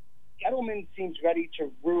Gettleman seems ready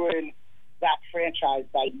to ruin that franchise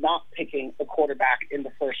by not picking a quarterback in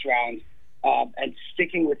the first round and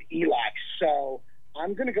sticking with Eli. So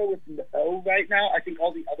I'm going to go with no right now. I think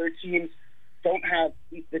all the other teams don't have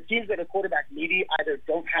 – the teams that are quarterback needy either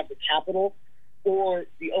don't have the capital, or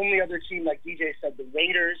the only other team, like DJ said, the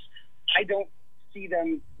Raiders, I don't see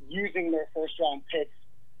them using their first-round picks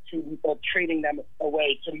or trading them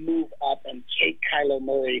away to move up and take Kyler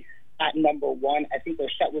Murray at number 1. I think they're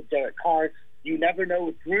set with Derek Carr. You never know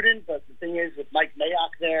with Gruden, but the thing is, with Mike Mayock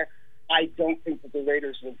there, I don't think that the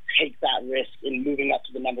Raiders will take that risk in moving up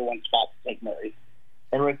to the number 1 spot to take Murray.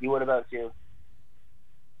 And Ricky, what about you?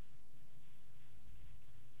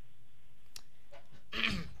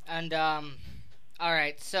 And, all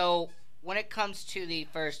right, so when it comes to the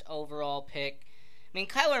first overall pick, I mean,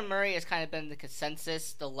 Kyler Murray has kind of been the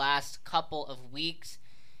consensus the last couple of weeks.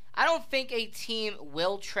 I don't think a team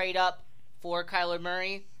will trade up for Kyler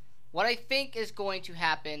Murray. What I think is going to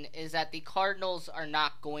happen is that the Cardinals are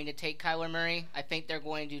not going to take Kyler Murray. I think they're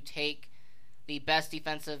going to take the best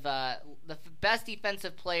defensive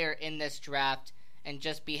player in this draft and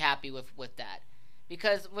just be happy with that.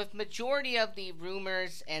 Because with majority of the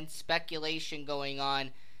rumors and speculation going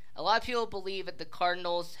on, a lot of people believe that the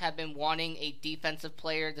Cardinals have been wanting a defensive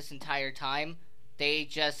player this entire time. They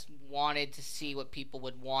just wanted to see what people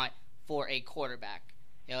would want for a quarterback.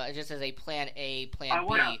 You know, just as a plan A, plan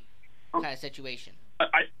B kind of situation.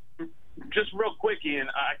 I just real quick, Ian,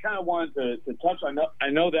 I kind of wanted to touch on, I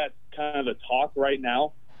know that's kind of the talk right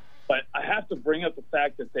now, but I have to bring up the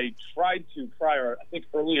fact that they tried to prior, I think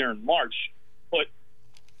earlier in March, put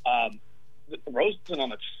Rosen on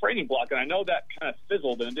the trading block, and I know that kind of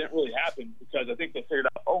fizzled and it didn't really happen because I think they figured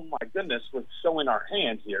out, oh my goodness, we're showing our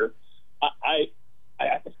hand here. I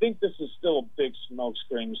think this is still a big smoke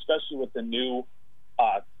screen, especially with the new,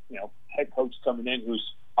 head coach coming in who's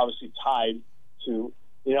obviously tied to,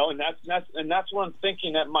 and that's what I'm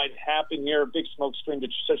thinking that might happen here. A big smoke screen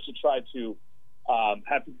just to try to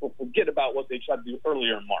have people forget about what they tried to do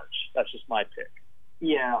earlier in March. That's just my pick.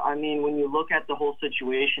 Yeah, I mean, when you look at the whole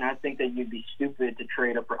situation, I think that you'd be stupid to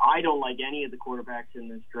trade up. I don't like any of the quarterbacks in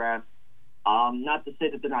this draft. Not to say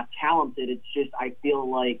that they're not talented. It's just I feel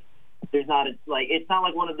like there's not it's not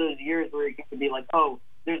like one of those years where it can be like, oh,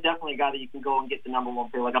 there's definitely a guy that you can go and get the number 1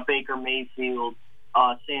 player, like a Baker Mayfield,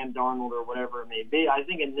 Sam Darnold, or whatever it may be. I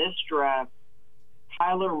think in this draft,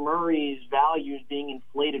 Kyler Murray's value is being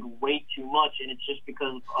inflated way too much, and it's just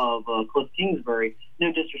because of Cliff Kingsbury.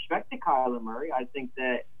 No disrespect to Kyler Murray. I think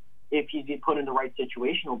that if he's put in the right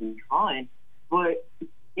situation, he'll be fine. But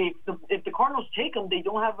if the Cardinals take him, they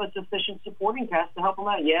don't have a sufficient supporting cast to help him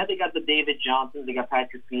out. Yeah, they got the David Johnsons, they got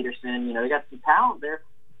Patrick Peterson, they got some talent there.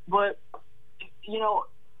 But,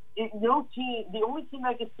 no team, the only team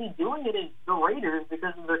I can see doing it is the Raiders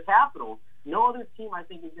because of their capital. No other team, I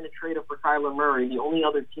think, is going to trade up for Kyler Murray. The only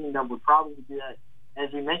other team that would probably do that,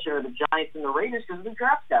 as we mentioned, are the Giants and the Raiders because of the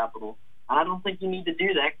draft capital. And I don't think you need to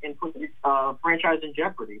do that and put the franchise in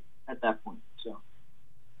jeopardy at that point. So,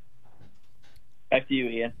 back to you,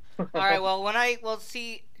 Ian. All right. Well,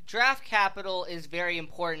 see, draft capital is very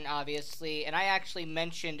important, obviously, and I actually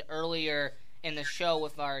mentioned earlier in the show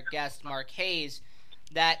with our guest Mark Hayes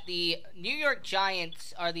that the New York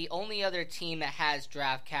Giants are the only other team that has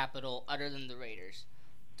draft capital other than the Raiders.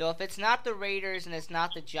 So if it's not the Raiders and it's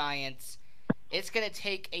not the Giants, it's going to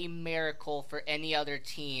take a miracle for any other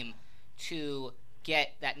team to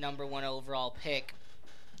get that number 1 overall pick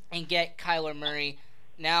and get Kyler Murray.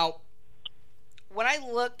 Now, when I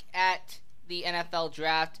look at the NFL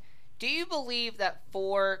draft, do you believe that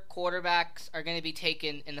 4 quarterbacks are going to be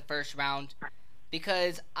taken in the first round?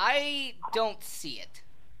 Because I don't see it.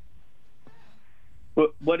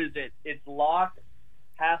 What is it? It's Locke,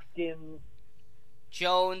 Haskins,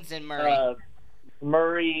 Jones, and Murray.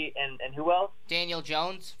 Murray and who else? Daniel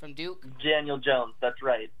Jones from Duke. Daniel Jones, that's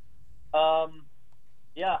right.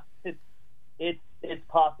 Yeah, it's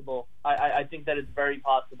possible. I think that it's very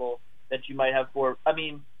possible that you might have 4. I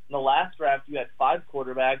mean, in the last draft you had 5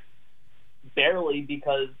 quarterbacks, barely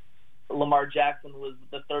because Lamar Jackson was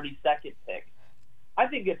the 32nd pick. I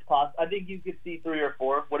think it's possible. I think you could see 3 or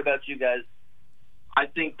 4. What about you guys? I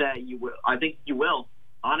think that you will.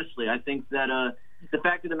 Honestly, I think that the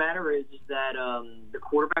fact of the matter is that the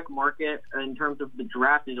quarterback market in terms of the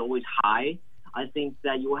draft is always high. I think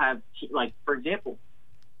that you'll have, for example,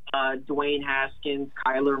 Dwayne Haskins,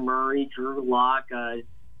 Kyler Murray, Drew Lock,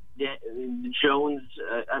 Jones.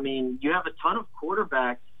 You have a ton of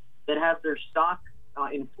quarterbacks that have their stock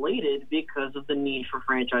inflated because of the need for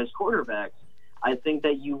franchise quarterbacks. I think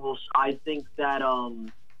that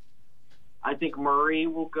I think Murray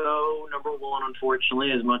will go number one,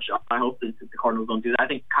 unfortunately, as much I hope that the Cardinals don't do that. I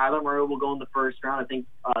think Kyler Murray will go in the first round. I think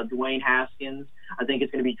Dwayne Haskins. I think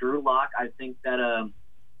it's going to be Drew Lock. I think that,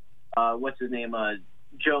 what's his name?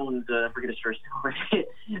 Jones, I forget his first name.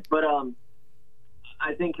 But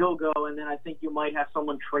I think he'll go, and then I think you might have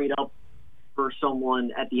someone trade up for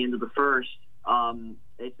someone at the end of the first.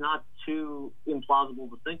 It's not too implausible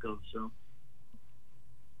to think of, so.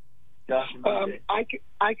 I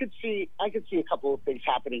could see a couple of things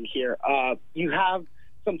happening here. You have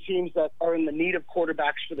some teams that are in the need of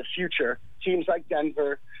quarterbacks for the future. Teams like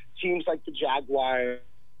Denver, teams like the Jaguars,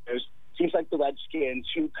 teams like the Redskins,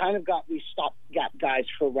 who kind of got these stopgap guys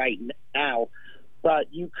for right now.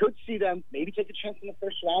 But you could see them maybe take a chance in the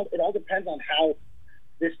first round. It all depends on how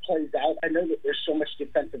this plays out. I know that there's so much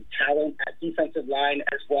defensive talent at defensive line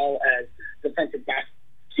as well as defensive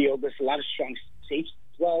backfield. There's a lot of strong safeties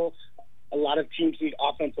as well. A lot of teams need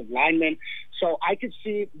offensive linemen. So I could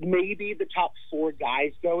see maybe the top 4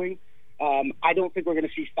 guys going. I don't think we're going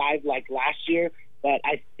to see 5 like last year, but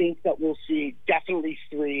I think that we'll see definitely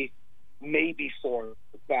 3, maybe 4.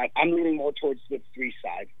 But I'm leaning more towards the 3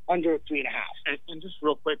 side, under 3.5. And just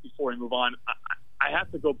real quick before we move on, I have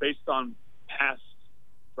to go based on past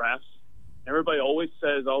drafts. Everybody always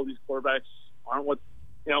says, oh, these quarterbacks aren't what,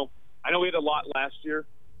 I know we had a lot last year,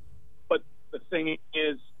 but the thing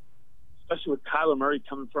is, especially with Kyler Murray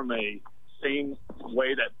coming from a same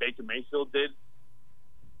way that Baker Mayfield did,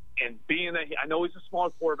 and being that I know he's a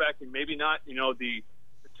smaller quarterback and maybe not, the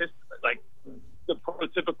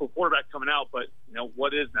prototypical quarterback coming out, but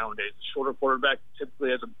what is nowadays? The shorter quarterback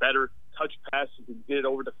typically has a better touch pass. You can get it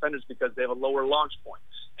over defenders because they have a lower launch point.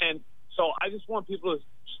 And so I just want people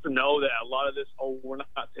to know that a lot of this, we're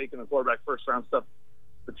not taking a quarterback first round stuff.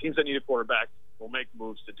 The teams that need a quarterback will make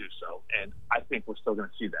moves to do so, and I think we're still going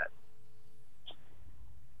to see that.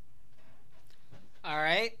 All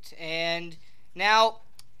right, and now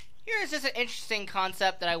here's just an interesting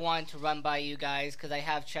concept that I wanted to run by you guys because I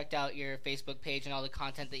have checked out your Facebook page and all the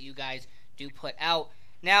content that you guys do put out.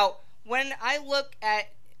 Now, when I look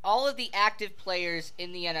at all of the active players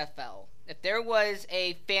in the NFL, if there was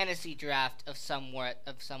a fantasy draft of somewhat,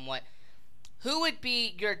 who would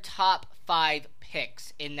be your top 5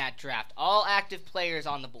 picks in that draft? All active players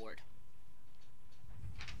on the board.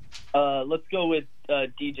 Let's go with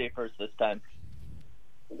DJ first this time.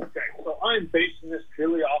 Okay, so I'm basing this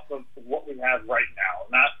purely off of what we have right now,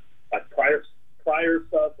 not like prior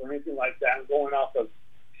stuff or anything like that. I'm going off of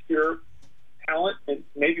pure talent and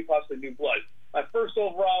maybe possibly new blood. My first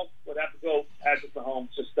overall would have to go Patrick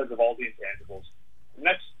Mahomes just because of all the intangibles. The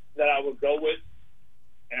next that I would go with,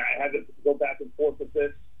 and I had to go back and forth with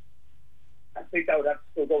this, I think I would have to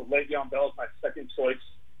still go with Le'Veon Bell as my second choice.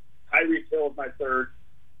 Tyreek Hill is my third.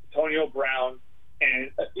 Antonio Brown.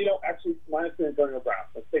 And, actually, minus Antonio Brown.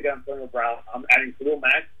 Let's take out Antonio Brown. I'm adding Khalil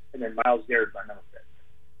Mack, and then Myles Garrett my number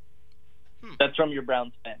 6. That's from your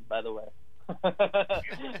Browns fan, by the way. No, I'm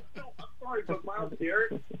sorry, but Myles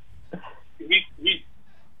Garrett, he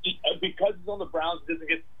because he's on the Browns, doesn't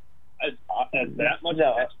get as that much.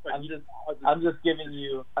 No, I'm just giving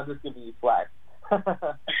you slack.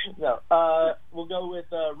 No, we'll go with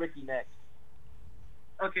Ricky next.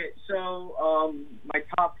 Okay, so my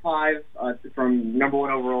top 5 from number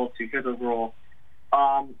 1 overall to 5th overall.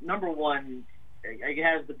 Number 1, it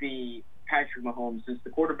has to be Patrick Mahomes, since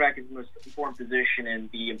the quarterback is the most important position,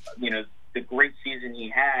 and the great season he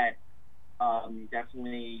had.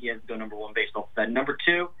 Definitely, he has to go number 1 based off of that. Number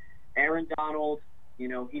 2, Aaron Donald.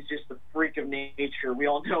 He's just a freak of nature. We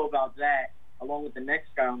all know about that, along with the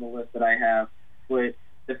next guy on the list that I have. But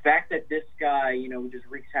the fact that this guy, just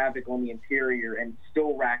wreaks havoc on the interior and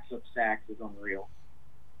still racks up sacks is unreal.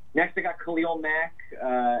 Next, I got Khalil Mack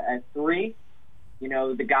at 3.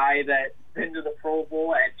 The guy that's been to the Pro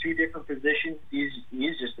Bowl at 2 different positions. He's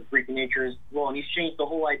just a freak of nature as well, and he's changed the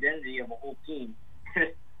whole identity of a whole team.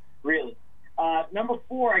 Really. Number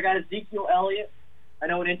 4, I got Ezekiel Elliott. I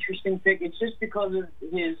know, an interesting pick. It's just because of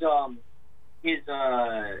his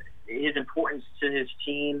importance to his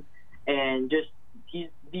team, and just he's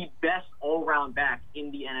the best all-round back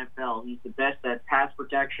in the NFL. He's the best at pass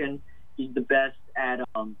protection. He's the best at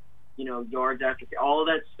yards after all of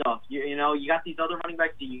that stuff. You got these other running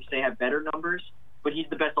backs that you say have better numbers, but he's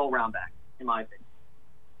the best all-round back in my opinion.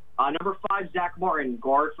 Number 5, Zach Martin,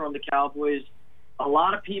 guard from the Cowboys. A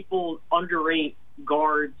lot of people underrate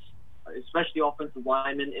guards, especially offensive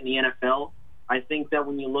linemen in the NFL. I think that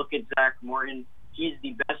when you look at Zach Martin, he's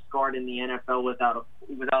the best guard in the NFL without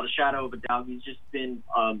a shadow of a doubt. He's just been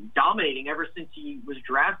dominating ever since he was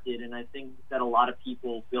drafted, and I think that a lot of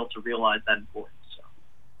people fail to realize that importance. So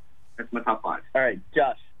that's my top 5. All right,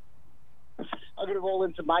 Josh. I'm going to roll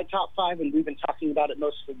into my top 5, and we've been talking about it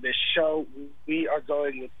most of this show. We are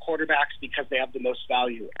going with quarterbacks because they have the most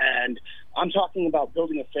value. And I'm talking about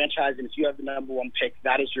building a franchise, and if you have the number 1 pick,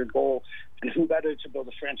 that is your goal. And who better to build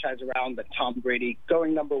a franchise around than Tom Brady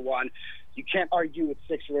going number 1? You can't argue with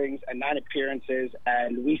 6 rings and 9 appearances.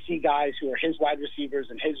 And we see guys who are his wide receivers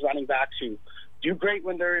and his running backs who do great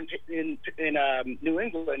when they're in New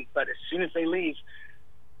England, but as soon as they leave,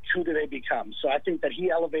 who do they become? So I think that he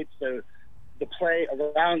elevates the play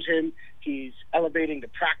around him. He's elevating the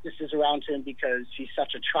practices around him because he's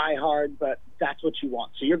such a try-hard, but that's what you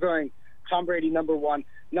want. So you're going Tom Brady, number 1.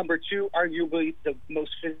 Number 2, arguably the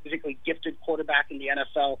most physically gifted quarterback in the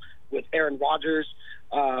NFL with Aaron Rodgers.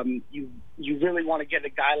 You really want to get a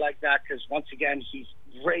guy like that because, once again, he's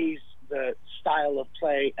raised the style of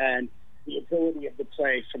play and the ability of the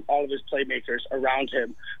play from all of his playmakers around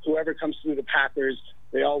him. Whoever comes through the Packers,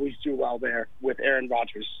 they always do well there with Aaron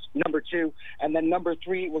Rodgers. Number 2. And then number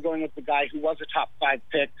 3, we're going with the guy who was a top 5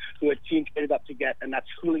 pick, who a team traded up to get, and that's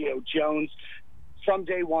Julio Jones. From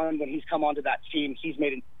day one, when he's come onto that team, he's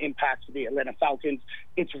made an impact for the Atlanta Falcons.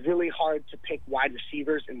 It's really hard to pick wide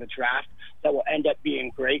receivers in the draft that will end up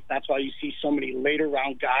being great. That's why you see so many later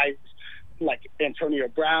round guys like Antonio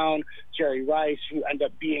Brown, Jerry Rice, who end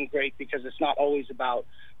up being great because it's not always about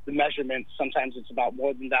the measurements. Sometimes it's about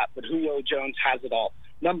more than that, but Julio Jones has it all.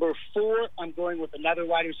 Number 4, I'm going with another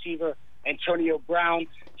wide receiver, Antonio Brown.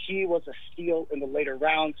 He was a steal in the later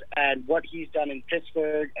rounds, and what he's done in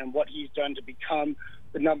Pittsburgh and what he's done to become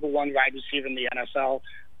the number 1 wide receiver in the NFL,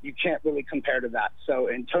 you can't really compare to that. So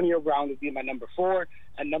Antonio Brown would be my number 4.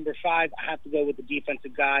 And number 5, I have to go with the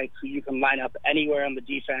defensive guy who you can line up anywhere on the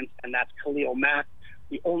defense, and that's Khalil Mack,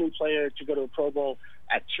 the only player to go to a Pro Bowl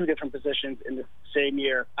at 2 different positions in the same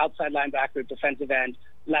year. Outside linebacker, defensive end,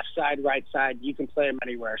 left side, right side. You can play him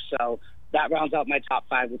anywhere. So that rounds out my top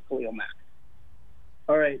 5 with Khalil Mack.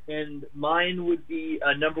 All right, and mine would be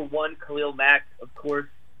number 1, Khalil Mack. Of course,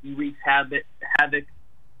 he wreaks havoc.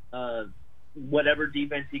 Whatever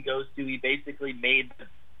defense he goes to, he basically made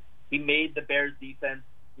the Bears defense.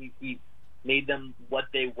 He made them what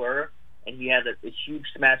they were, and he had a huge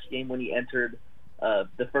smash game when he entered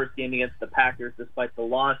the first game against the Packers, despite the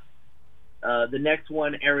loss. The next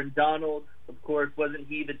one, Aaron Donald. Of course, wasn't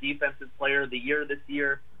he the defensive player of the year this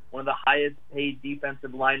year? One of the highest paid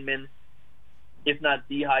defensive linemen, if not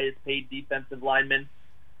the highest paid defensive lineman.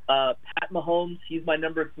 Pat Mahomes, he's my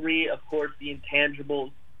number 3. Of course, the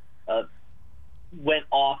intangibles went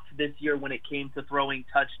off this year when it came to throwing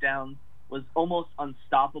touchdowns, was almost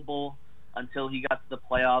unstoppable until he got to the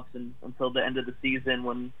playoffs and until the end of the season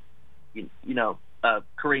when,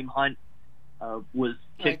 Kareem Hunt was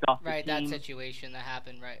kicked off the team. Right, that situation that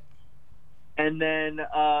happened, right. And then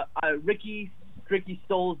Ricky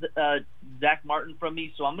stole Zach Martin from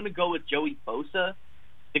me, so I'm going to go with Joey Bosa.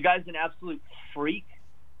 The guy's an absolute freak.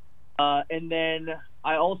 And then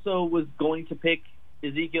I also was going to pick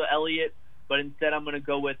Ezekiel Elliott, but instead I'm going to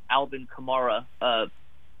go with Alvin Kamara.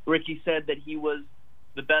 Ricky said that he was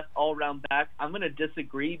the best all-around back. I'm going to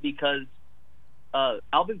disagree because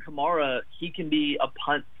Alvin Kamara, he can be a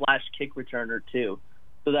punt/kick returner too.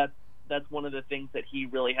 So that's one of the things that he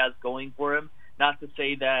really has going for him. Not to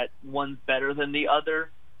say that one's better than the other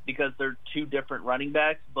because they're 2 different running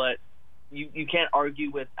backs, but you can't argue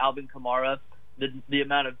with Alvin Kamara, the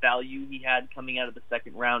amount of value he had coming out of the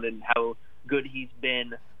second round and how good he's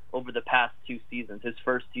been over the past 2 seasons, his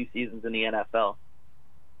first 2 seasons in the NFL.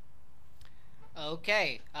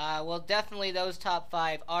 Okay. Well, definitely those top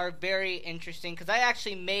 5 are very interesting because I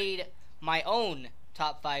actually made my own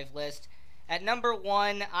top 5 list. At number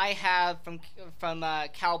 1, I have from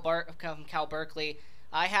Cal Berkeley,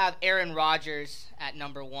 I have Aaron Rodgers at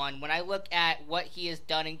number 1. When I look at what he has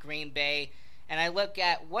done in Green Bay and I look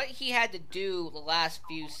at what he had to do the last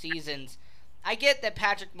few seasons, I get that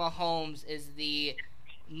Patrick Mahomes is the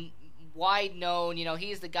wide known,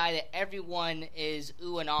 he's the guy that everyone is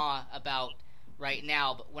ooh and ah about right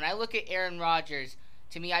now. But when I look at Aaron Rodgers,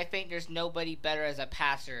 to me, I think there's nobody better as a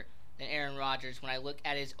passer than Aaron Rodgers when I look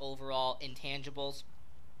at his overall intangibles.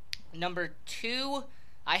 Number 2,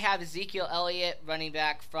 I have Ezekiel Elliott, running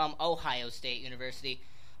back from Ohio State University.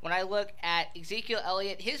 When I look at Ezekiel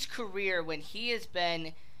Elliott, his career, when he has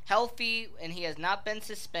been healthy and he has not been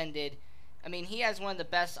suspended, I mean, he has one of the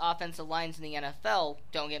best offensive lines in the NFL,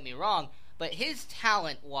 don't get me wrong, but his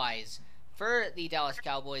talent-wise, for the Dallas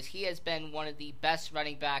Cowboys, he has been one of the best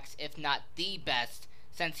running backs, if not the best,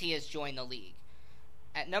 since he has joined the league.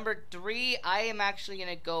 At number 3, I am actually going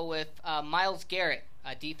to go with Myles Garrett,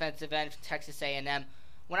 a defensive end from Texas A&M.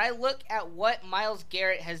 When I look at what Myles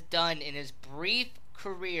Garrett has done in his brief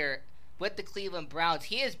career with the Cleveland Browns,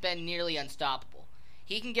 he has been nearly unstoppable.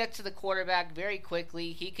 He can get to the quarterback very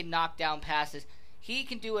quickly. He can knock down passes. He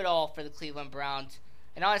can do it all for the Cleveland Browns.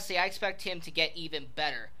 And honestly, I expect him to get even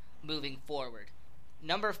better moving forward.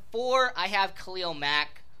 Number 4, I have Khalil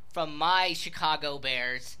Mack from my Chicago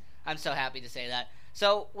Bears. I'm so happy to say that.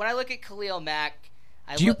 So when I look at Khalil Mack,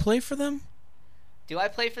 Do you play for them? Do I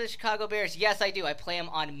play for the Chicago Bears? Yes, I do. I play him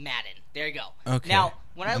on Madden. There you go. Okay. Now,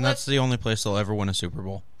 that's the only place they'll ever win a Super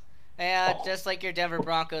Bowl. Just like your Denver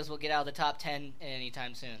Broncos will get out of the top 10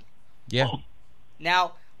 anytime soon. Yeah.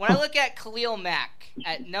 Now, when I look at Khalil Mack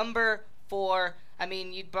at number 4, I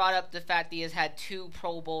mean, you brought up the fact that he has had 2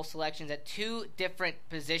 Pro Bowl selections at 2 different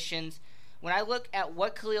positions. When I look at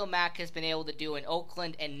what Khalil Mack has been able to do in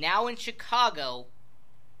Oakland and now in Chicago,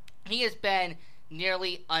 he has been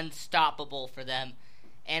nearly unstoppable for them.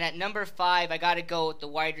 And at number 5, I got to go with the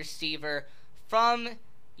wide receiver from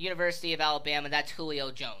University of Alabama. That's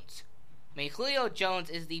Julio Jones. I mean, Julio Jones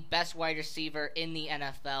is the best wide receiver in the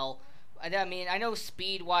NFL. I mean, I know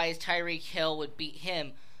speed-wise, Tyreek Hill would beat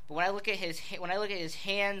him, but when I look at his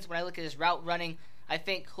hands, when I look at his route running, I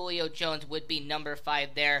think Julio Jones would be number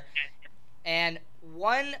 5 there. And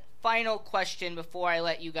one final question before I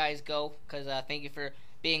let you guys go, because thank you for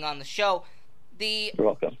being on the show. You're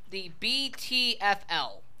welcome. The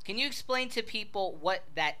BTFL. Can you explain to people what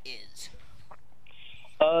that is?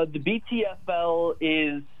 The BTFL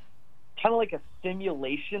is kind of like a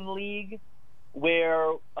simulation league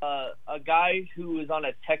where a guy who is on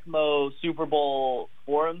a Tecmo Super Bowl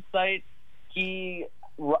forum site, he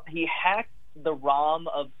hacked the ROM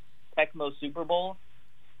of Tecmo Super Bowl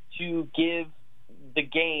to give the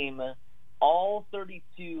game all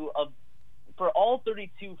 32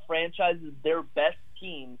 franchises their best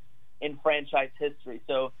teams in franchise history.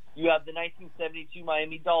 So you have the 1972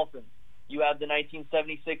 Miami Dolphins, you have the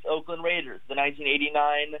 1976 Oakland Raiders, the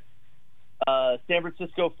 1989 San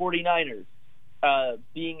Francisco 49ers,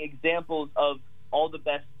 being examples of all the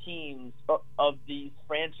best teams of these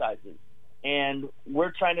franchises. And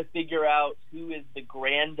we're trying to figure out who is the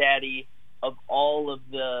granddaddy of all of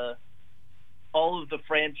the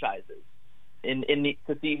franchises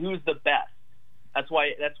to see who's the best. That's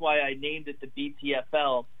why I named it the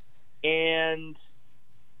BTFL. And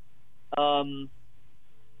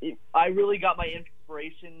I really got my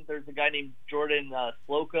inspiration. There's a guy named Jordan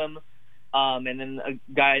Slocum, and then a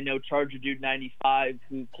guy I know, Charger Dude 95,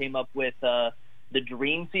 who came up with the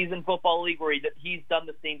Dream Season Football League, where he's done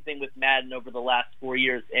the same thing with Madden over the last 4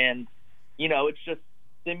 years. And it's just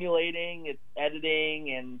simulating, it's editing,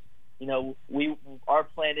 and our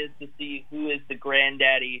plan is to see who is the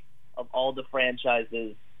granddaddy of all the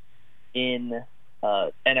franchises in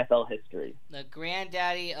NFL history. The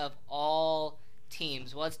granddaddy of all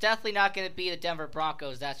teams. Well, it's definitely not going to be the Denver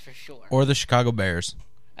Broncos, that's for sure. Or the Chicago Bears.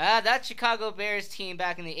 That Chicago Bears team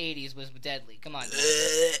back in the 80s was deadly. Come on.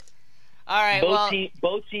 All right,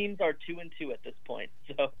 both teams are 2-2 at this point.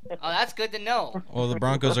 So. Oh, that's good to know. Well, the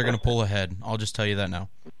Broncos are going to pull ahead. I'll just tell you that now.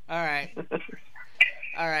 All right.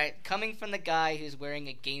 Coming from the guy who's wearing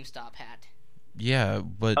a GameStop hat. Yeah,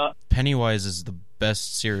 but Pennywise is the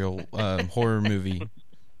best serial horror movie.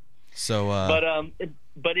 So,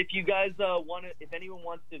 but if you guys if anyone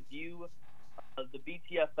wants to view the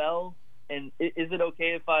BTFL, and is it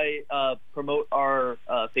okay if I promote our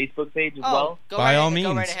Facebook page as well? By all means.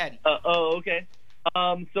 Go right ahead. Okay.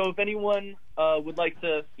 So if anyone would like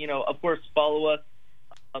to, of course, follow us,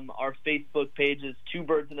 our Facebook page is Two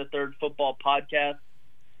Birds and a Third Football Podcast.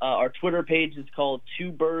 Our Twitter page is called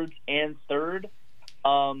Two Birds and Third.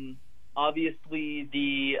 Obviously,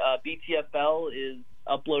 the BTFL is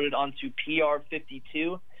uploaded onto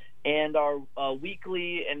PR52, and our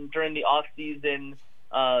weekly and during the off season,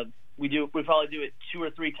 we probably do it 2 or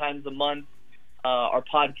 3 times a month. Our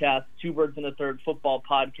podcast, Two Birds and a Third Football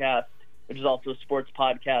Podcast, which is also a sports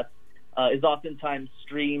podcast, is oftentimes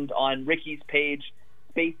streamed on Ricky's page,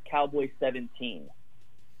 Space Cowboy 17.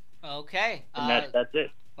 Okay. And that's it.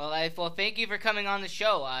 Well, thank you for coming on the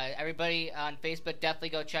show. Everybody on Facebook, definitely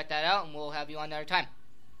go check that out, and we'll have you on another time.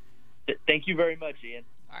 Thank you very much, Ian.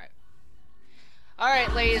 All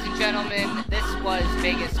right, ladies and gentlemen, this was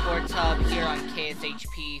Vegas Sports Hub here on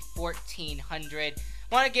KSHP 1400.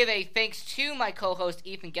 Want to give a thanks to my co-host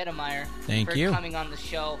Ethan Gettemeyer for coming on the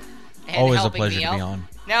show and always helping a pleasure me to be out. on.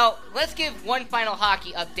 Now, let's give one final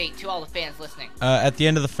hockey update to all the fans listening. At the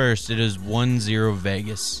end of the first, it is 1-0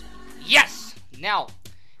 Vegas. Yes! Now,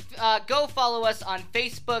 go follow us on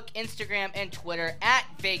Facebook, Instagram, and Twitter at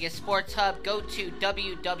Vegas Sports Hub. Go to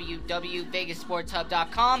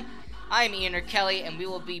www.vegasportshub.com. I'm Ian Kelly, and we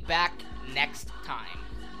will be back next time.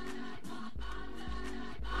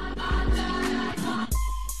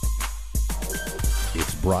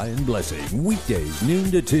 It's Brian Blessing, weekdays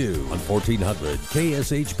noon to 2 on 1400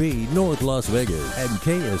 KSHP North Las Vegas and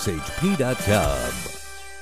KSHP.com.